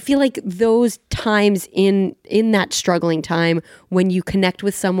 I feel like those times in that struggling time when you connect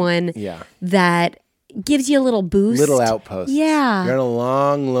with someone that gives you a little boost. Little outpost. Yeah. You're on a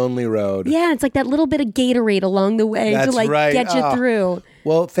long, lonely road. Yeah, it's like that little bit of Gatorade along the way That's to like right. get you through.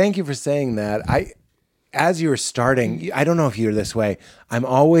 Well, thank you for saying that. As you were starting, I don't know if you're this way. I'm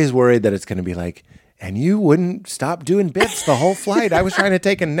always worried that it's going to be like, and you wouldn't stop doing bits the whole flight. I was trying to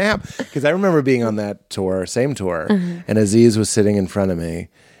take a nap because I remember being on that tour, same tour, and Aziz was sitting in front of me,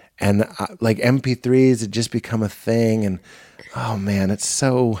 and like MP3s had just become a thing, and oh man, it's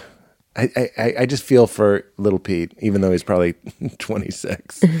so. I just feel for little Pete, even though he's probably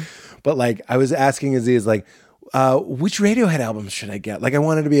 26. But like, I was asking Aziz, like, which Radiohead albums should I get? Like, I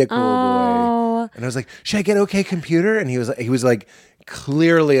wanted to be a cool boy, and I was like, should I get OK Computer? And he was like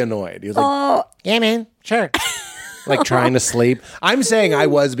clearly annoyed. He was like, yeah, man, sure. Like trying to sleep. I'm saying I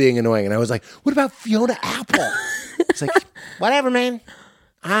was being annoying, and I was like, what about Fiona Apple? It's like, whatever, man.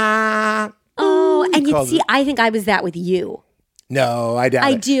 And you see, I think I was that with you. No, I doubt I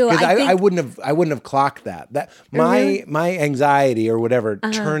it. do. 'Cause I I wouldn't have clocked that. That my anxiety or whatever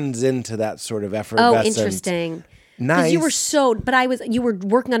turns into that sort of effervescent. Oh, interesting. Nice. You were you were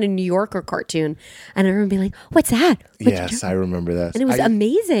working on a New Yorker cartoon, and I remember being like, "What's that?" Yes, I remember this. And it was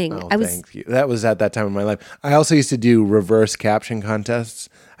amazing. Oh, thank you. That was at that time in my life. I also used to do reverse caption contests.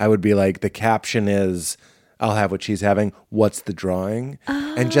 I would be like, the caption is I'll have what she's having. What's the drawing?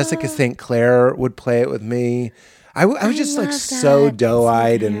 And Jessica St. Clair would play it with me. I was just like so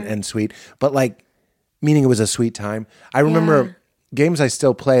doe-eyed and sweet, but like, meaning it was a sweet time. I remember games I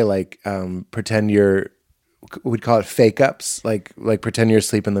still play, like pretend you're, we'd call it fake ups, like pretend you're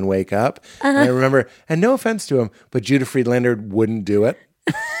asleep and then wake up. And I remember, and no offense to him, but Judah Friedlander wouldn't do it.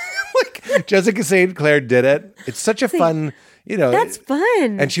 Like Jessica St. Clair did it. It's such a fun, That's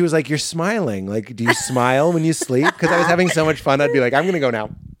fun. And she was like, "You're smiling. Like, do you smile when you sleep?" Because I was having so much fun. I'd be like, "I'm going to go now."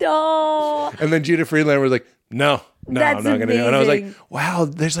 Oh. And then Judah Friedlander was like, "No, That's I'm not going to go." And I was like, amazing. "Wow,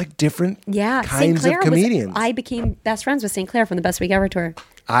 there's like different St. kinds Clair of comedians." I became best friends with St. Clair from the Best Week Ever tour.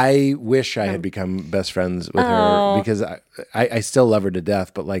 I wish I had become best friends with her because I still love her to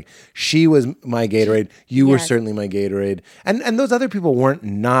death. But like, she was my Gatorade. You were certainly my Gatorade, and those other people weren't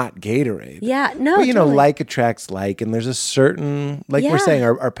not Gatorade. Yeah, no, But totally. like attracts like, and there's a certain, like we're saying,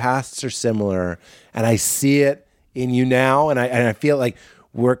 our pasts are similar, and I see it in you now, and I feel like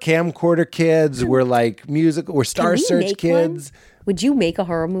we're camcorder kids, we're like musical, we're Star Search kids. One? Would you make a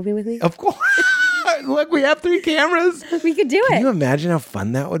horror movie with me? Of course. Look, we have 3 cameras. We could do it. Can you imagine how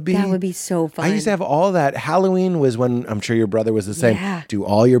fun that would be? That would be so fun. I used to have all that. Halloween was when, I'm sure your brother was the same. Yeah. Do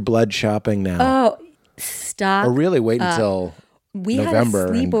all your blood shopping now. Oh, stop. Or really wait until we November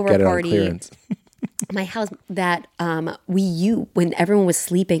had a and sleepover get it on party. clearance. My house that when everyone was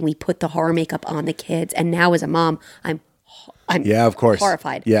sleeping, we put the horror makeup on the kids. And now as a mom, I'm Yeah, of course.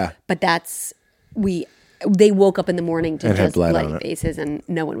 horrified. Yeah. But they woke up in the morning to And had just blood on bloody it. faces, and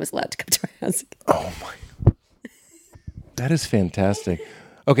no one was allowed to come to our house. Oh my. That is fantastic.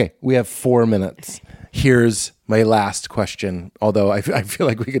 Okay, we have 4 minutes. Here's my last question. Although I feel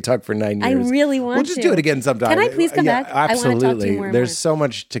like we could talk for 9 years. I really want We'll just to. do it again sometime. Can I please come back? I wanna talk to you Absolutely. more and There's more. so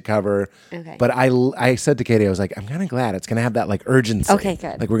much to cover. Okay. But I said to Katie, I was like, I'm kind of glad it's going to have that like urgency. Okay,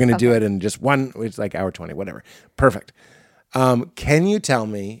 good. Like we're going to do it in just it's like hour 20, whatever. Perfect. Can you tell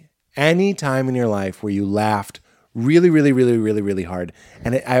me any time in your life where you laughed really, really, really, really, really hard?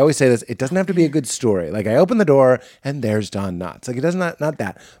 And I always say this, it doesn't have to be a good story. Like I open the door and there's Don Knotts. Like it does not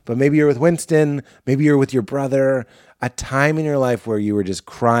that. But maybe you're with Winston, maybe you're with your brother, a time in your life where you were just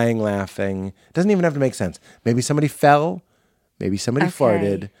crying, laughing. It doesn't even have to make sense. Maybe somebody fell, maybe somebody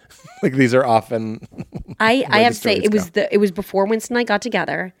farted. Like these are often I have to say stories it was before Winston and I got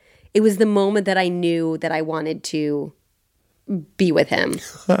together. It was the moment that I knew that I wanted to be with him.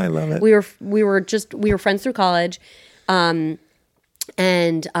 I love it. We were friends through college, and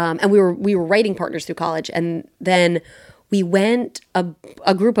we were writing partners through college, and then we went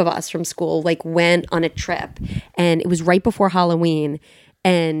a group of us from school went on a trip, and it was right before Halloween,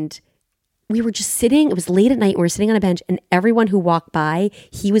 and we were just sitting. It was late at night. We were sitting on a bench, and everyone who walked by,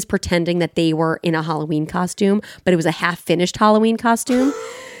 he was pretending that they were in a Halloween costume, but it was a half-finished Halloween costume.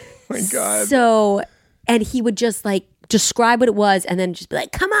 Oh my God. So, and he would just describe what it was and then just be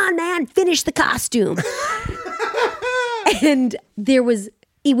like, "Come on, man, finish the costume." And it was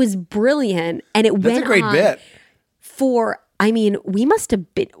brilliant. And it went That's a great on bit. we must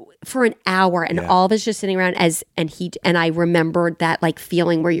have been for an hour, and all of us just sitting around and I remembered that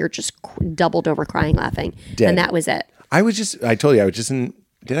feeling where you're just doubled over crying, laughing. Dead. And that was it. I told you, I was just in,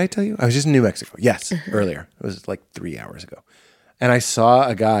 did I tell you? I was just in New Mexico. Yes, earlier. It was 3 hours ago. And I saw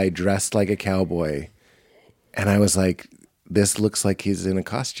a guy dressed like a cowboy. And I was like, this looks like he's in a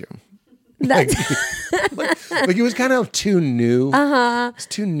costume. That's Like it was kind of too new. It was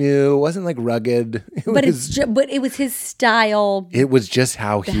too new. It wasn't rugged. but it was his style. It was just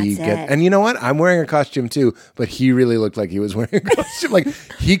how he That's get. it. And you know what? I'm wearing a costume too, but he really looked like he was wearing a costume.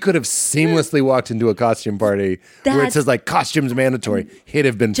 He could have seamlessly walked into a costume party where it says costumes mandatory. He'd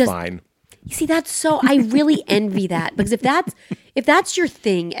have been fine. You see, I really envy that, because if that's your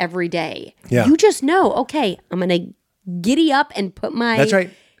thing every day, you just know, okay, I'm gonna giddy up and put my. That's right.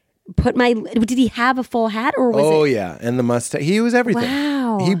 Did he have a full hat or was it? Oh yeah, and the mustache. He was everything.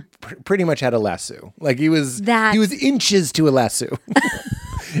 Wow. He pretty much had a lasso. He was inches to a lasso.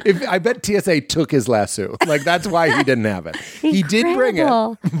 I bet TSA took his lasso. That's why he didn't have it. He did bring it.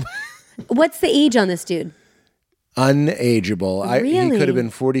 Incredible. What's the age on this dude? Unageable. He Really? could have been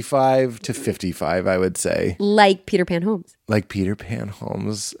 45 to 55, I would say. Like Peter Pan Holmes. Like Peter Pan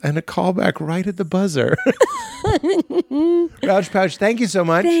Holmes. And a callback right at the buzzer. Rouch Pouch, thank you so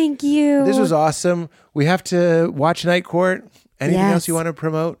much. Thank you. This was awesome. We have to watch Night Court. Anything else you want to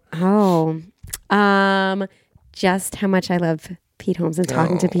promote? Oh, just how much I love Pete Holmes and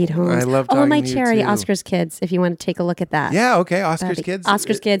talking to Pete Holmes. I love Oh, talking my to you charity, too. Oscars Kids, if you want to take a look at that. Yeah, okay. Oscars Kids.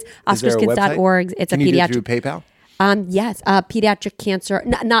 Oscars Kids, Is there a website? oscarskids.org. It's Can a you do it pediatric. through PayPal? Yes, pediatric cancer.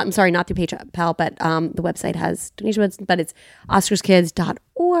 Not through PayPal, but the website has donations, but it's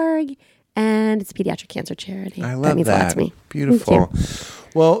oscarskids.org. and it's a pediatric cancer charity. I love that. Means a lot to me. Beautiful. Thank you.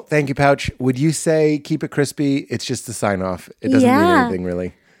 Well, thank you, Pouch. Would you say keep it crispy? It's just a sign off. It doesn't mean anything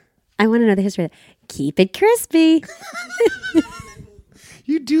really. I want to know the history of it. Keep it crispy.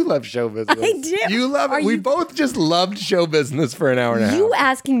 You do love show business. I do. You love it. We both just loved show business for an hour and a half. You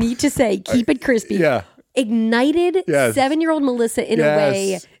asking me to say keep it crispy. Yeah. Ignited 7-year-old Melissa in a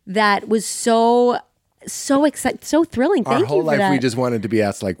way that was so exciting, so thrilling. Thank you for Our whole life that. we just wanted to be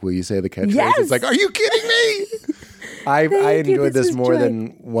asked, like, will you say the catchphrase? Yes. It's like, are you kidding me? I enjoyed this more than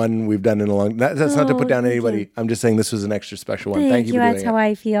one we've done in a long. That's not to put down anybody. I'm just saying this was an extra special one. Thank you for doing That's how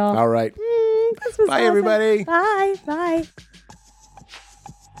I feel. All right. This was Bye, awesome. everybody. Bye.